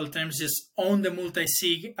simple terms, just own the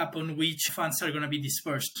multi-sig upon which funds are gonna be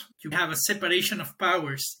dispersed. You have a separation of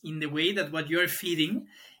powers in the way that what you're feeding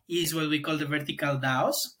is what we call the vertical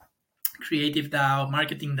DAOs, creative DAO,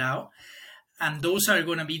 marketing DAO. And those are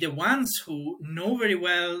gonna be the ones who know very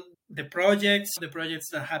well the projects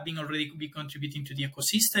that have been already be contributing to the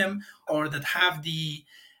ecosystem, or that have the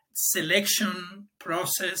selection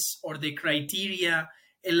process or the criteria,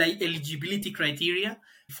 eligibility criteria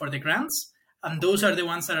for the grants. And those are the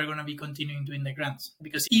ones that are going to be continuing doing the grants.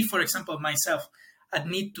 Because if, for example, myself, I'd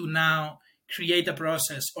need to now create a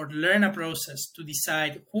process or learn a process to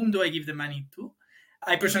decide whom do I give the money to,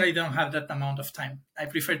 I personally don't have that amount of time. I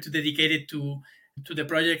prefer to dedicate it to the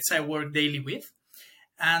projects I work daily with.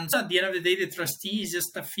 And at the end of the day, the trustee is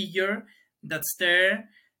just a figure that's there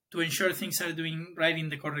to ensure things are doing right in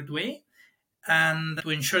the correct way, and to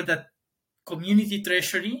ensure that community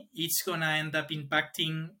treasury is going to end up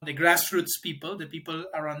impacting the grassroots people, the people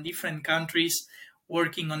around different countries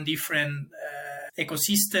working on different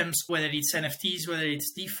ecosystems, whether it's NFTs, whether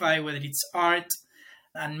it's DeFi, whether it's art,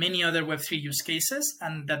 and many other Web3 use cases,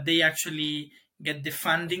 and that they actually get the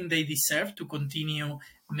funding they deserve to continue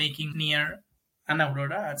making Near and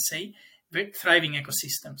Aurora, I'd say, thriving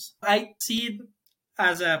ecosystems. I see it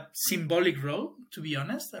as a symbolic role, to be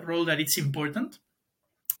honest, a role that it's important.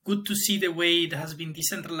 Good to see the way it has been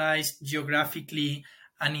decentralized geographically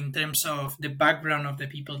and in terms of the background of the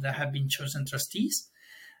people that have been chosen trustees.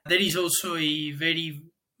 There is also a very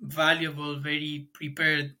valuable, very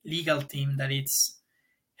prepared legal team that it's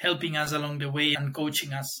helping us along the way and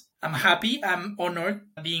coaching us. I'm happy, I'm honored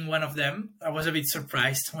being one of them. I was a bit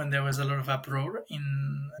surprised when there was a lot of uproar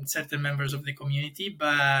in certain members of the community,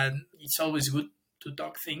 but it's always good to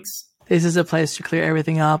talk things. This is a place to clear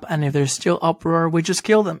everything up, and if there's still uproar, we just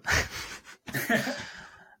kill them.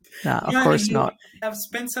 No, of course not. I've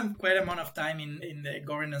spent quite amount of time in the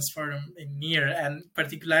governance forum in Near, and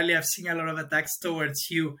particularly I've seen a lot of attacks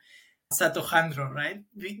towards you, Satohandro, right?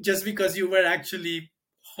 Just because you were actually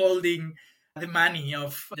holding the money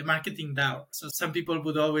of the marketing DAO. So some people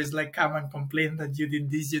would always come and complain that you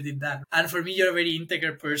did this, you did that. And for me, you're a very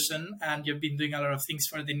integral person and you've been doing a lot of things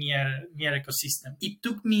for the Near ecosystem. It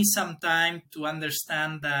took me some time to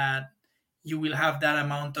understand that you will have that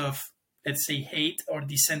amount of, let's say, hate or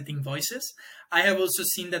dissenting voices. I have also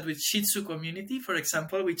seen that with Shih Tzu community, for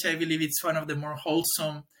example, which I believe it's one of the more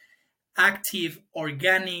wholesome active,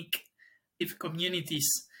 organic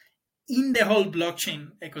communities in the whole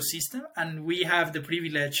blockchain ecosystem. And we have the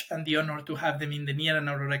privilege and the honor to have them in the Near and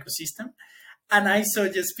Aurora ecosystem. And I saw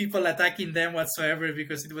just people attacking them whatsoever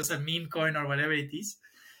because it was a meme coin or whatever it is.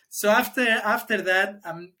 So after that,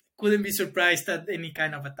 couldn't be surprised at any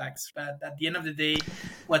kind of attacks. But at the end of the day,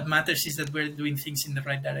 what matters is that we're doing things in the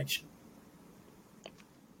right direction.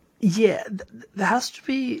 Yeah, there has to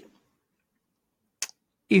be,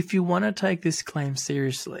 if you want to take this claim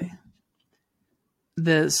seriously,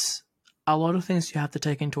 there's a lot of things you have to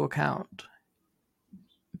take into account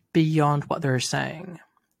beyond what they're saying.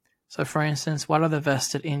 So, for instance, what are the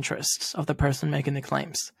vested interests of the person making the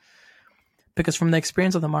claims? Because from the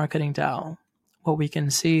experience of the marketing DAO, what we can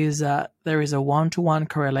see is that there is a one-to-one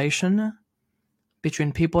correlation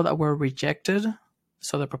between people that were rejected,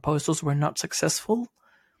 so the proposals were not successful,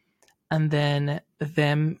 and then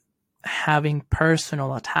them having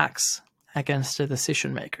personal attacks against the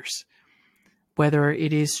decision makers. Whether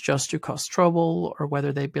it is just to cause trouble or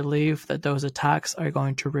whether they believe that those attacks are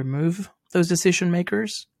going to remove those decision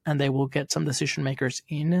makers and they will get some decision makers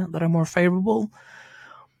in that are more favorable.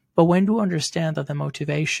 But when you understand that the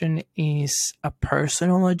motivation is a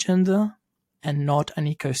personal agenda and not an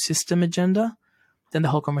ecosystem agenda, then the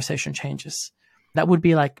whole conversation changes. That would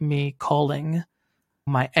be like me calling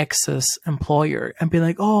my ex's employer and be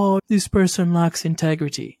like, oh, this person lacks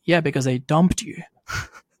integrity. Yeah, because they dumped you.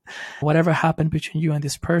 Whatever happened between you and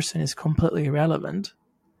this person is completely irrelevant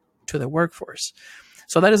to the workforce.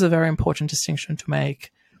 So that is a very important distinction to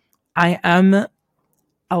make. I am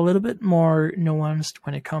a little bit more nuanced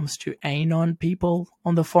when it comes to anon people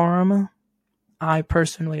on the forum. I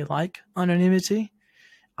personally like anonymity.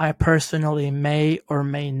 I personally may or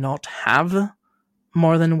may not have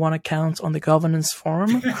more than one account on the governance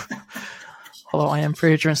forum. Although I am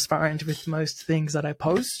pretty transparent with most things that I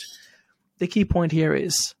post. The key point here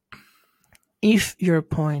is, if your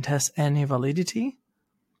point has any validity,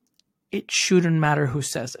 it shouldn't matter who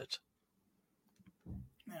says it.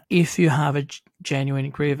 If you have a genuine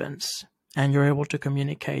grievance and you're able to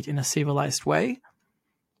communicate in a civilized way,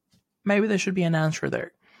 maybe there should be an answer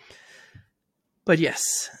there. But yes,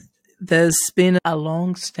 there's been a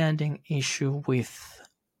long-standing issue with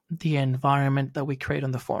the environment that we create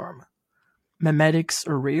on the forum. Memetics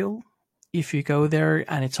are real. If you go there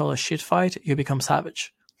and it's all a shit fight, you become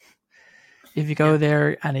savage. If you go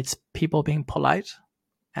there and it's people being polite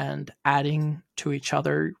and adding to each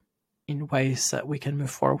other in ways that we can move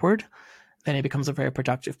forward, then it becomes a very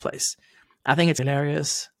productive place. I think it's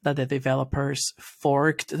hilarious that the developers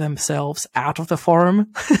forked themselves out of the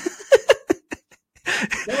forum.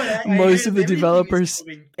 Most of the developers,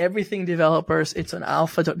 everything developers, it's on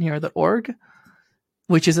alpha.near.org,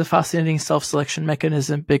 which is a fascinating self-selection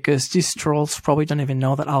mechanism because these trolls probably don't even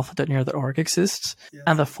know that alpha.near.org exists. Yeah.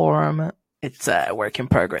 And the forum, it's a work in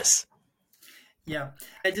progress. Yeah,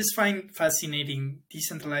 I just find fascinating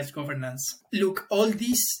decentralized governance. Look, all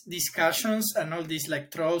these discussions and all these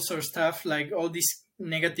like trolls or stuff, like all this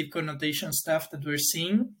negative connotation stuff that we're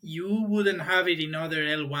seeing, you wouldn't have it in other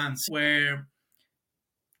L1s where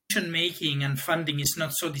decision making and funding is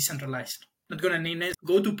not so decentralized. Not going to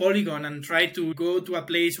go to Polygon and try to go to a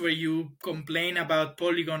place where you complain about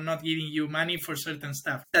Polygon not giving you money for certain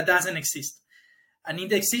stuff. That doesn't exist. And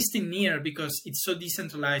it exists in Near because it's so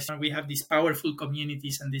decentralized and we have these powerful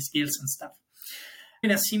communities and these guilds and stuff.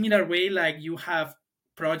 In a similar way, like you have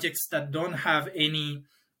projects that don't have any,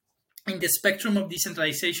 in the spectrum of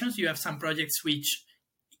decentralizations, you have some projects which,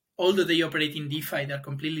 although they operate in DeFi, they're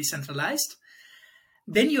completely centralized.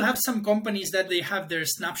 Then you have some companies that they have their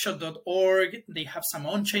snapshot.org, they have some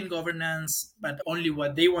on-chain governance, but only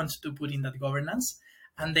what they want to put in that governance.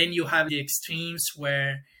 And then you have the extremes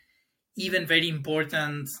where even very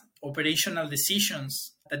important operational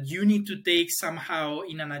decisions that you need to take somehow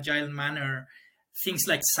in an agile manner, things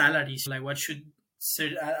like salaries, like what should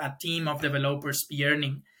a team of developers be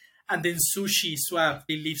earning. And then Sushi Swap,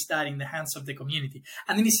 it leaves that in the hands of the community.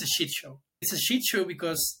 And then it's a shit show. It's a shit show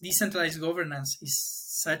because decentralized governance is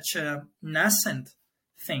such a nascent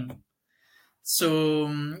thing.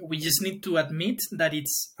 So we just need to admit that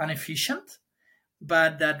it's inefficient,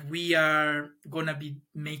 but that we are going to be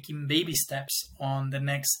making baby steps on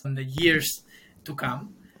the years to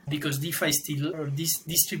come, because DeFi still, or these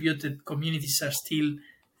distributed communities are still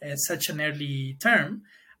such an early term,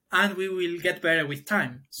 and we will get better with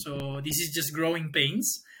time. So this is just growing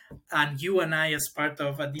pains, and you and I, as part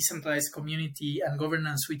of a decentralized community and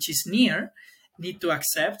governance which is Near, need to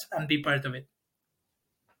accept and be part of it.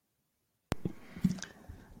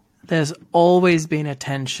 There's always been a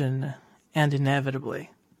tension and inevitably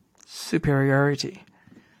superiority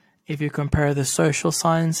if you compare the social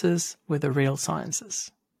sciences with the real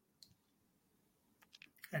sciences.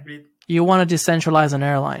 Agreed. You want to decentralize an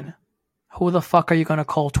airline. Who the fuck are you going to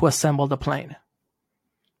call to assemble the plane?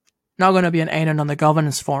 Not going to be an agent on the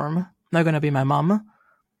governance forum. Not going to be my mom.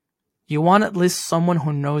 You want at least someone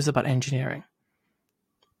who knows about engineering.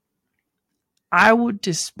 I would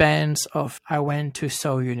dispense of I went to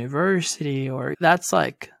Seoul University, or that's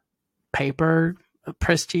like paper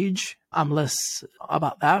prestige. I'm less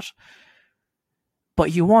about that.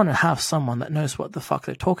 But you want to have someone that knows what the fuck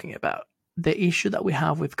they're talking about. The issue that we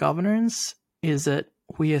have with governance is that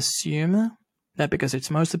we assume that because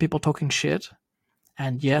it's mostly people talking shit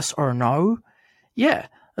and yes or no, yeah,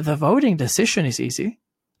 the voting decision is easy,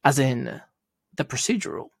 as in the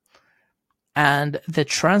procedural. And the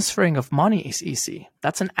transferring of money is easy.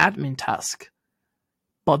 That's an admin task.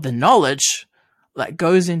 But the knowledge that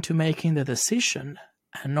goes into making the decision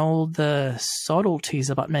and all the subtleties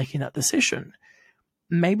about making that decision,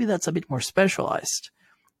 maybe that's a bit more specialized.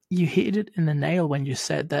 You hit it in the nail when you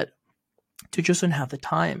said that to just don't have the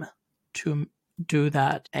time to do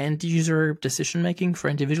that end user decision making for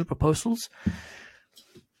individual proposals.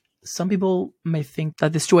 Some people may think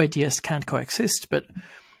that these two ideas can't coexist, but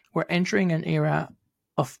we're entering an era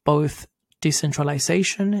of both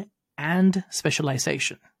decentralization and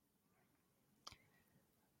specialization.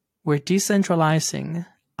 We're decentralizing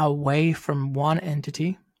away from one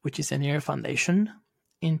entity, which is a Near Foundation,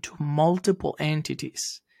 into multiple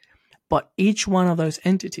entities. But each one of those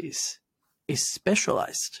entities is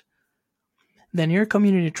specialized. The Near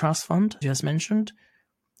Community Trust Fund, just mentioned,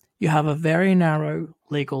 you have a very narrow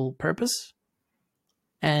legal purpose,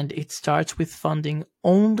 and it starts with funding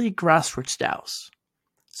only grassroots DAOs.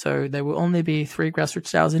 So there will only be 3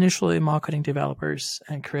 grassroots DAOs initially, marketing developers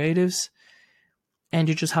and creatives, and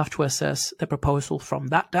you just have to assess the proposal from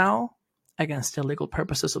that DAO against the legal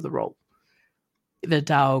purposes of the role. The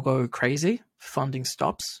DAO go crazy, funding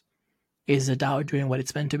stops. Is the DAO doing what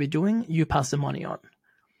it's meant to be doing? You pass the money on.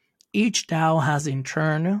 Each DAO has in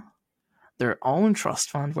turn their own trust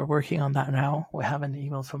fund. We're working on that now. We have an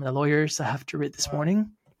email from the lawyers I have to read this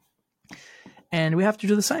morning. And we have to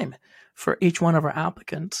do the same. For each one of our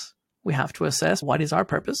applicants, we have to assess what is our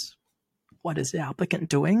purpose, what is the applicant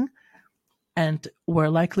doing, and we're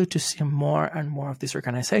likely to see more and more of these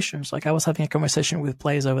organizations. Like I was having a conversation with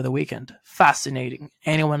Blaze over the weekend. Fascinating.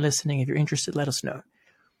 Anyone listening, if you're interested, let us know.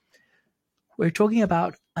 We're talking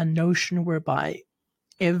about a notion whereby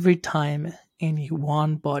every time any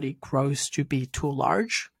one body grows to be too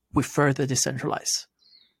large, we further decentralize.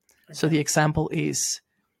 Okay. So the example is,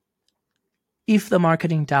 if the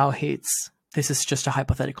marketing DAO hits, this is just a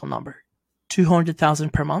hypothetical number,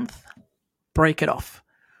 200,000 per month, break it off.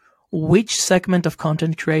 Which segment of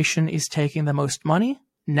content creation is taking the most money?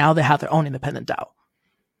 Now they have their own independent DAO.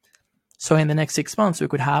 So in the next 6 months, we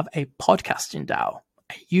could have a podcasting DAO,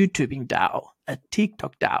 a YouTubing DAO, a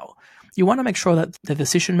TikTok DAO. You want to make sure that the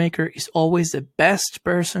decision maker is always the best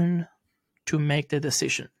person to make the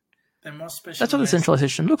decision. That's what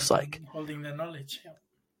decentralization looks like. Holding the knowledge. Yeah.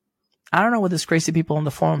 I don't know what these crazy people on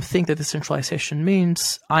the forum think that decentralization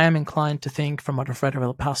means. I am inclined to think, from what I've read over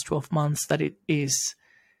the past 12 months, that it is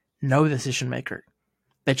no decision maker.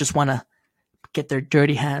 They just want to get their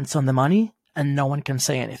dirty hands on the money and no one can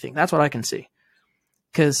say anything. That's what I can see.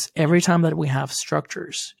 Because every time that we have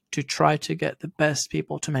structures to try to get the best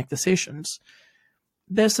people to make decisions,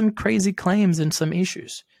 there's some crazy claims and some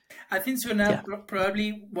issues. I think so now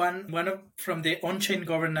probably one of from the on-chain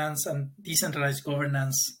governance and decentralized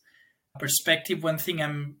governance perspective, one thing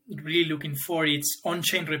I'm really looking for is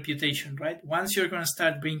on-chain reputation, right? Once you're going to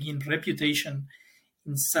start bringing reputation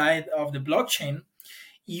inside of the blockchain,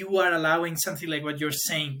 you are allowing something like what you're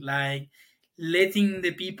saying, like letting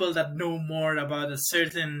the people that know more about a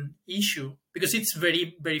certain issue, because it's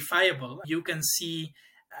very verifiable. You can see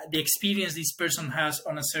the experience this person has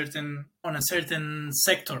on a certain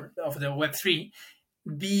sector of the Web3,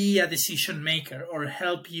 be a decision maker or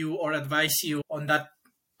help you or advise you on that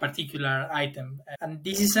particular item. And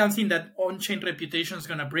this is something that on-chain reputation is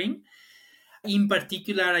going to bring. In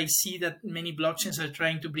particular, I see that many blockchains are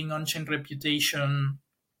trying to bring on-chain reputation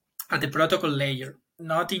at the protocol layer,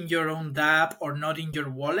 not in your own dApp or not in your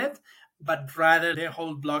wallet, but rather the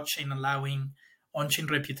whole blockchain allowing on-chain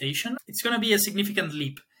reputation. It's going to be a significant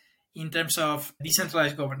leap in terms of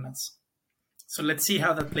decentralized governance. So let's see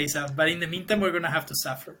how that plays out. But in the meantime, we're going to have to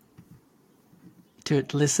suffer.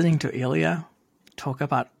 Dude, listening to Ilya talk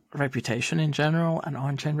about reputation in general and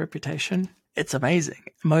on-chain reputation, it's amazing.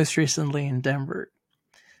 Most recently in Denver,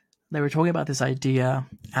 they were talking about this idea.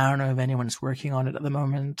 I don't know if anyone's working on it at the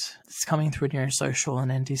moment. It's coming through Nearstarter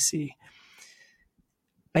and NDC.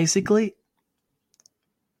 basically,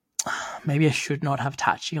 maybe I should not have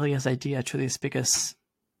attached Ilya's idea to this because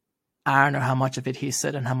I don't know how much of it he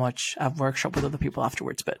said and how much I've workshopped with other people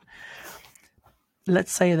afterwards. But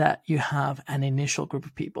let's say that you have an initial group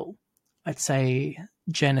of people, let's say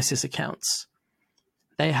Genesis accounts.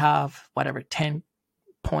 They have whatever, 10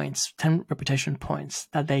 points, 10 reputation points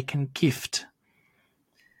that they can gift.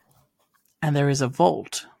 And there is a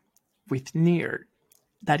vault with Near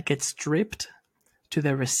that gets dripped to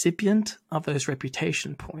the recipient of those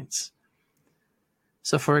reputation points.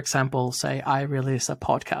 So, for example, say I release a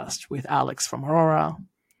podcast with Alex from Aurora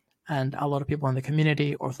and a lot of people in the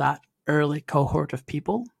community, or that early cohort of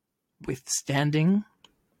people with standing,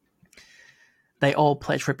 they all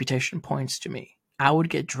pledge reputation points to me. I would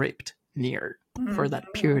get dripped Near for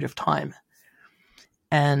that period of time.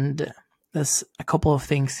 And there's a couple of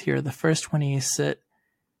things here. The first one is that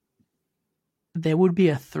there would be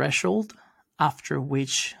a threshold after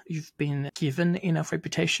which you've been given enough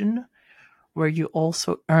reputation where you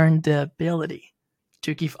also earn the ability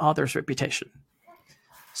to give others reputation.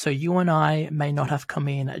 So you and I may not have come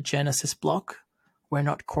in a Genesis block. We're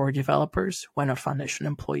not core developers. We're not foundation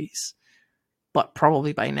employees. But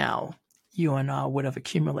probably by now, you and I would have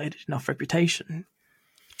accumulated enough reputation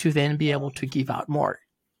to then be able to give out more.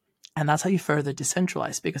 And that's how you further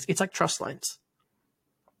decentralize, because it's like trust lines.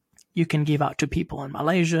 You can give out to people in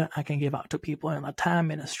Malaysia. I can give out to people in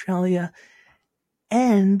Latam, in Australia.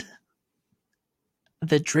 And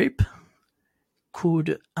the drip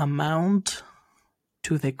could amount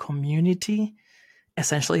to the community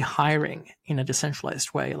essentially hiring in a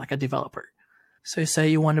decentralized way, like a developer. So say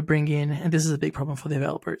you want to bring in, and this is a big problem for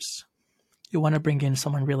developers, you want to bring in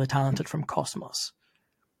someone really talented from Cosmos.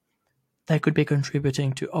 They could be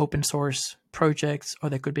contributing to open source projects, or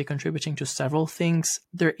they could be contributing to several things.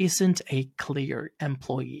 There isn't a clear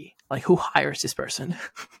employee, like who hires this person?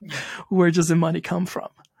 Where does the money come from?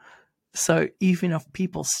 So even if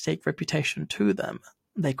people stake reputation to them,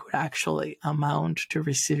 they could actually amount to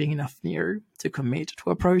receiving enough Near to commit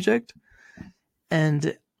to a project.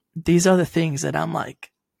 And these are the things that I'm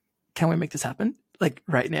like, can we make this happen? Like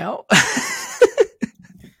right now?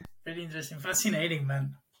 Very interesting. Fascinating,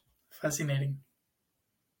 man. Fascinating.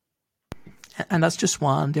 And that's just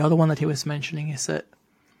one. The other one that he was mentioning is that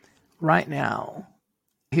right now,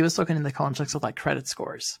 he was talking in the context of like credit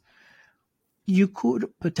scores. You could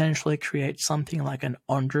potentially create something like an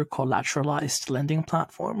under-collateralized lending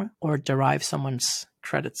platform or derive someone's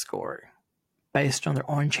credit score based on their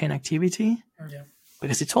on-chain activity,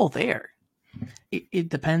 because it's all there. It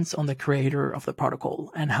depends on the creator of the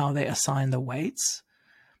protocol and how they assign the weights.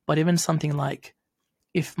 But even something like,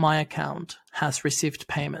 if my account has received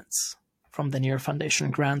payments from the Near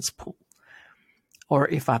Foundation grants pool, or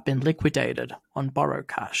if I've been liquidated on Borrow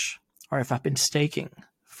Cash, or if I've been staking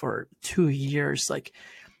for 2 years, like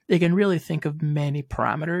they can really think of many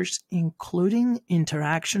parameters, including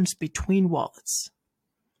interactions between wallets.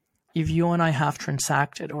 If you and I have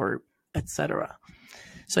transacted, or etc.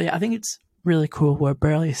 So yeah, I think it's really cool. We're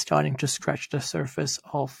barely starting to scratch the surface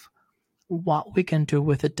of what we can do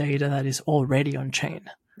with the data that is already on chain.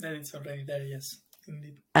 That is already there, yes,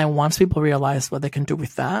 indeed. And once people realize what they can do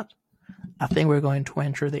with that, I think we're going to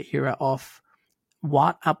enter the era of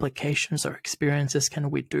what applications or experiences can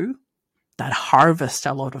we do that harvest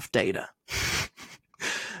a lot of data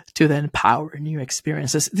to then power new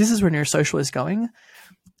experiences. This is where Near Social is going.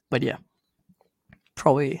 But yeah,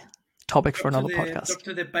 probably topic for another podcast. Talk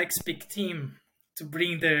to the Pikes Peak team to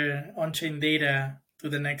bring their on-chain data to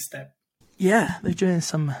the next step. Yeah, they're doing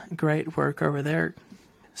some great work over there.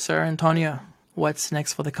 Sir Antonio, what's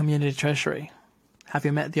next for the community treasury? Have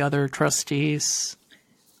you met the other trustees?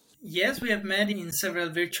 Yes, we have met in several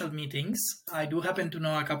virtual meetings. I do happen to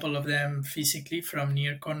know a couple of them physically from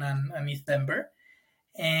NearCon and ETHDenver.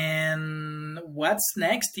 And what's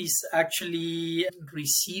next is actually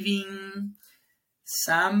receiving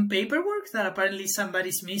some paperwork that apparently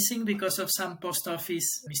somebody's missing because of some post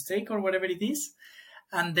office mistake or whatever it is.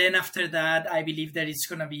 And then after that, I believe that it's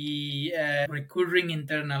going to be recurring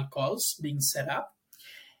internal calls being set up.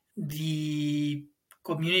 The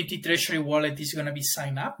community treasury wallet is going to be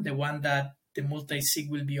signed up, the one that the multi-sig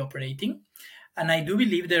will be operating. And I do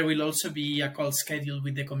believe there will also be a call scheduled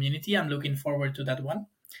with the community. I'm looking forward to that one.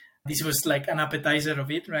 This was like an appetizer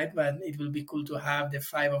of it, right? But it will be cool to have the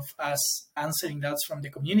 5 of us answering doubts from the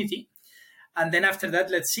community. And then after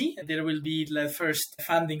that, let's see, there will be the first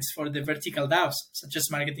fundings for the vertical DAOs, such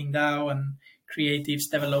as Marketing DAO and Creatives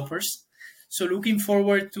Developers. So looking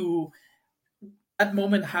forward to that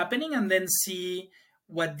moment happening, and then see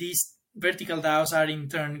what these vertical DAOs are in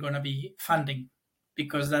turn going to be funding,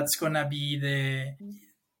 because that's going to be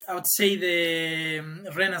I would say, the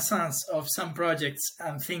renaissance of some projects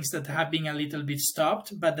and things that have been a little bit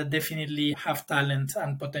stopped, but that definitely have talent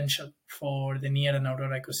and potential for the Near and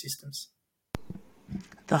Aurora ecosystems.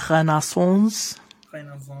 The Renaissance.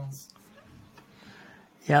 Renaissance.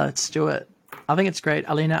 Yeah, let's do it. I think it's great.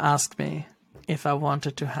 Alina asked me if I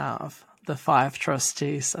wanted to have the 5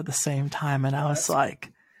 trustees at the same time, and I was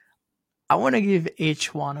like, I want to give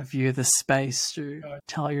each one of you the space to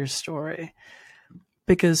tell your story,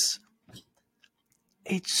 because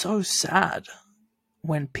it's so sad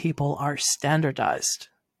when people are standardized.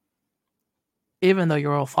 Even though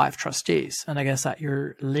you're all 5 trustees, and I guess that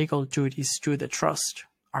your legal duties to the trust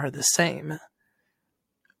are the same,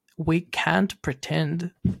 we can't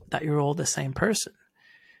pretend that you're all the same person.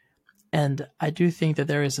 And I do think that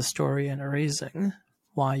there is a story and a reason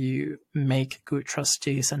why you make good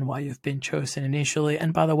trustees and why you've been chosen initially.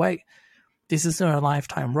 And by the way, this is not a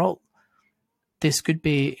lifetime role. This could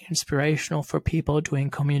be inspirational for people doing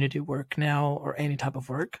community work now or any type of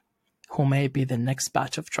work who may be the next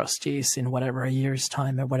batch of trustees in whatever a year's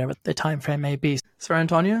time or whatever the time frame may be. Sir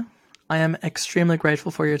Antonio, I am extremely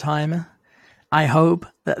grateful for your time. I hope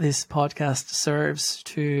that this podcast serves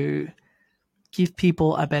to give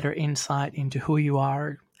people a better insight into who you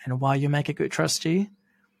are and why you make a good trustee.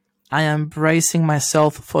 I am bracing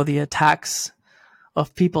myself for the attacks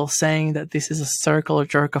of people saying that this is a circle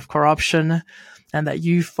jerk of corruption and that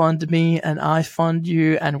you fund me and I fund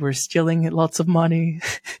you and we're stealing lots of money.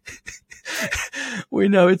 We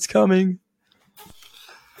know it's coming.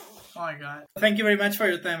 Oh my God. Thank you very much for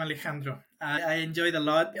your time, Alejandro. I enjoyed a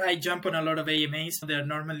lot. I jump on a lot of AMAs. They're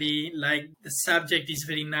normally like the subject is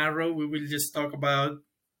very narrow. We will just talk about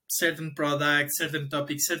certain products, certain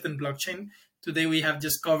topics, certain blockchain. Today we have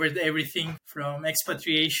just covered everything from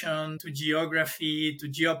expatriation to geography to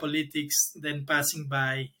geopolitics, then passing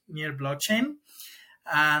by near blockchain.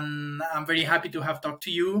 And I'm very happy to have talked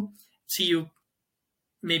to you. See you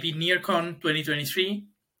maybe NearCon 2023,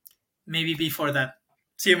 maybe before that.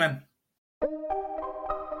 See you, man.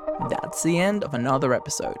 That's the end of another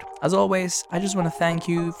episode. As always, I just want to thank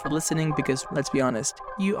you for listening because, let's be honest,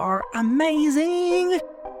 you are amazing!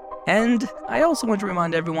 And I also want to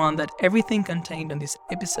remind everyone that everything contained in this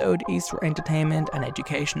episode is for entertainment and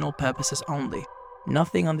educational purposes only.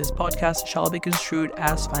 Nothing on this podcast shall be construed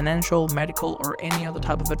as financial, medical, or any other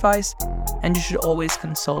type of advice, and you should always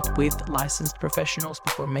consult with licensed professionals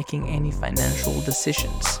before making any financial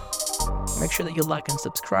decisions. Make sure that you like and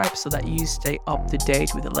subscribe so that you stay up to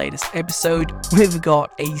date with the latest episode. We've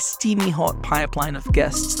got a steamy hot pipeline of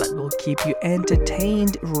guests that will keep you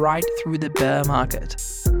entertained right through the bear market.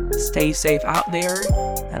 Stay safe out there,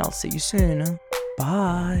 and I'll see you soon.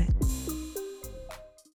 Bye.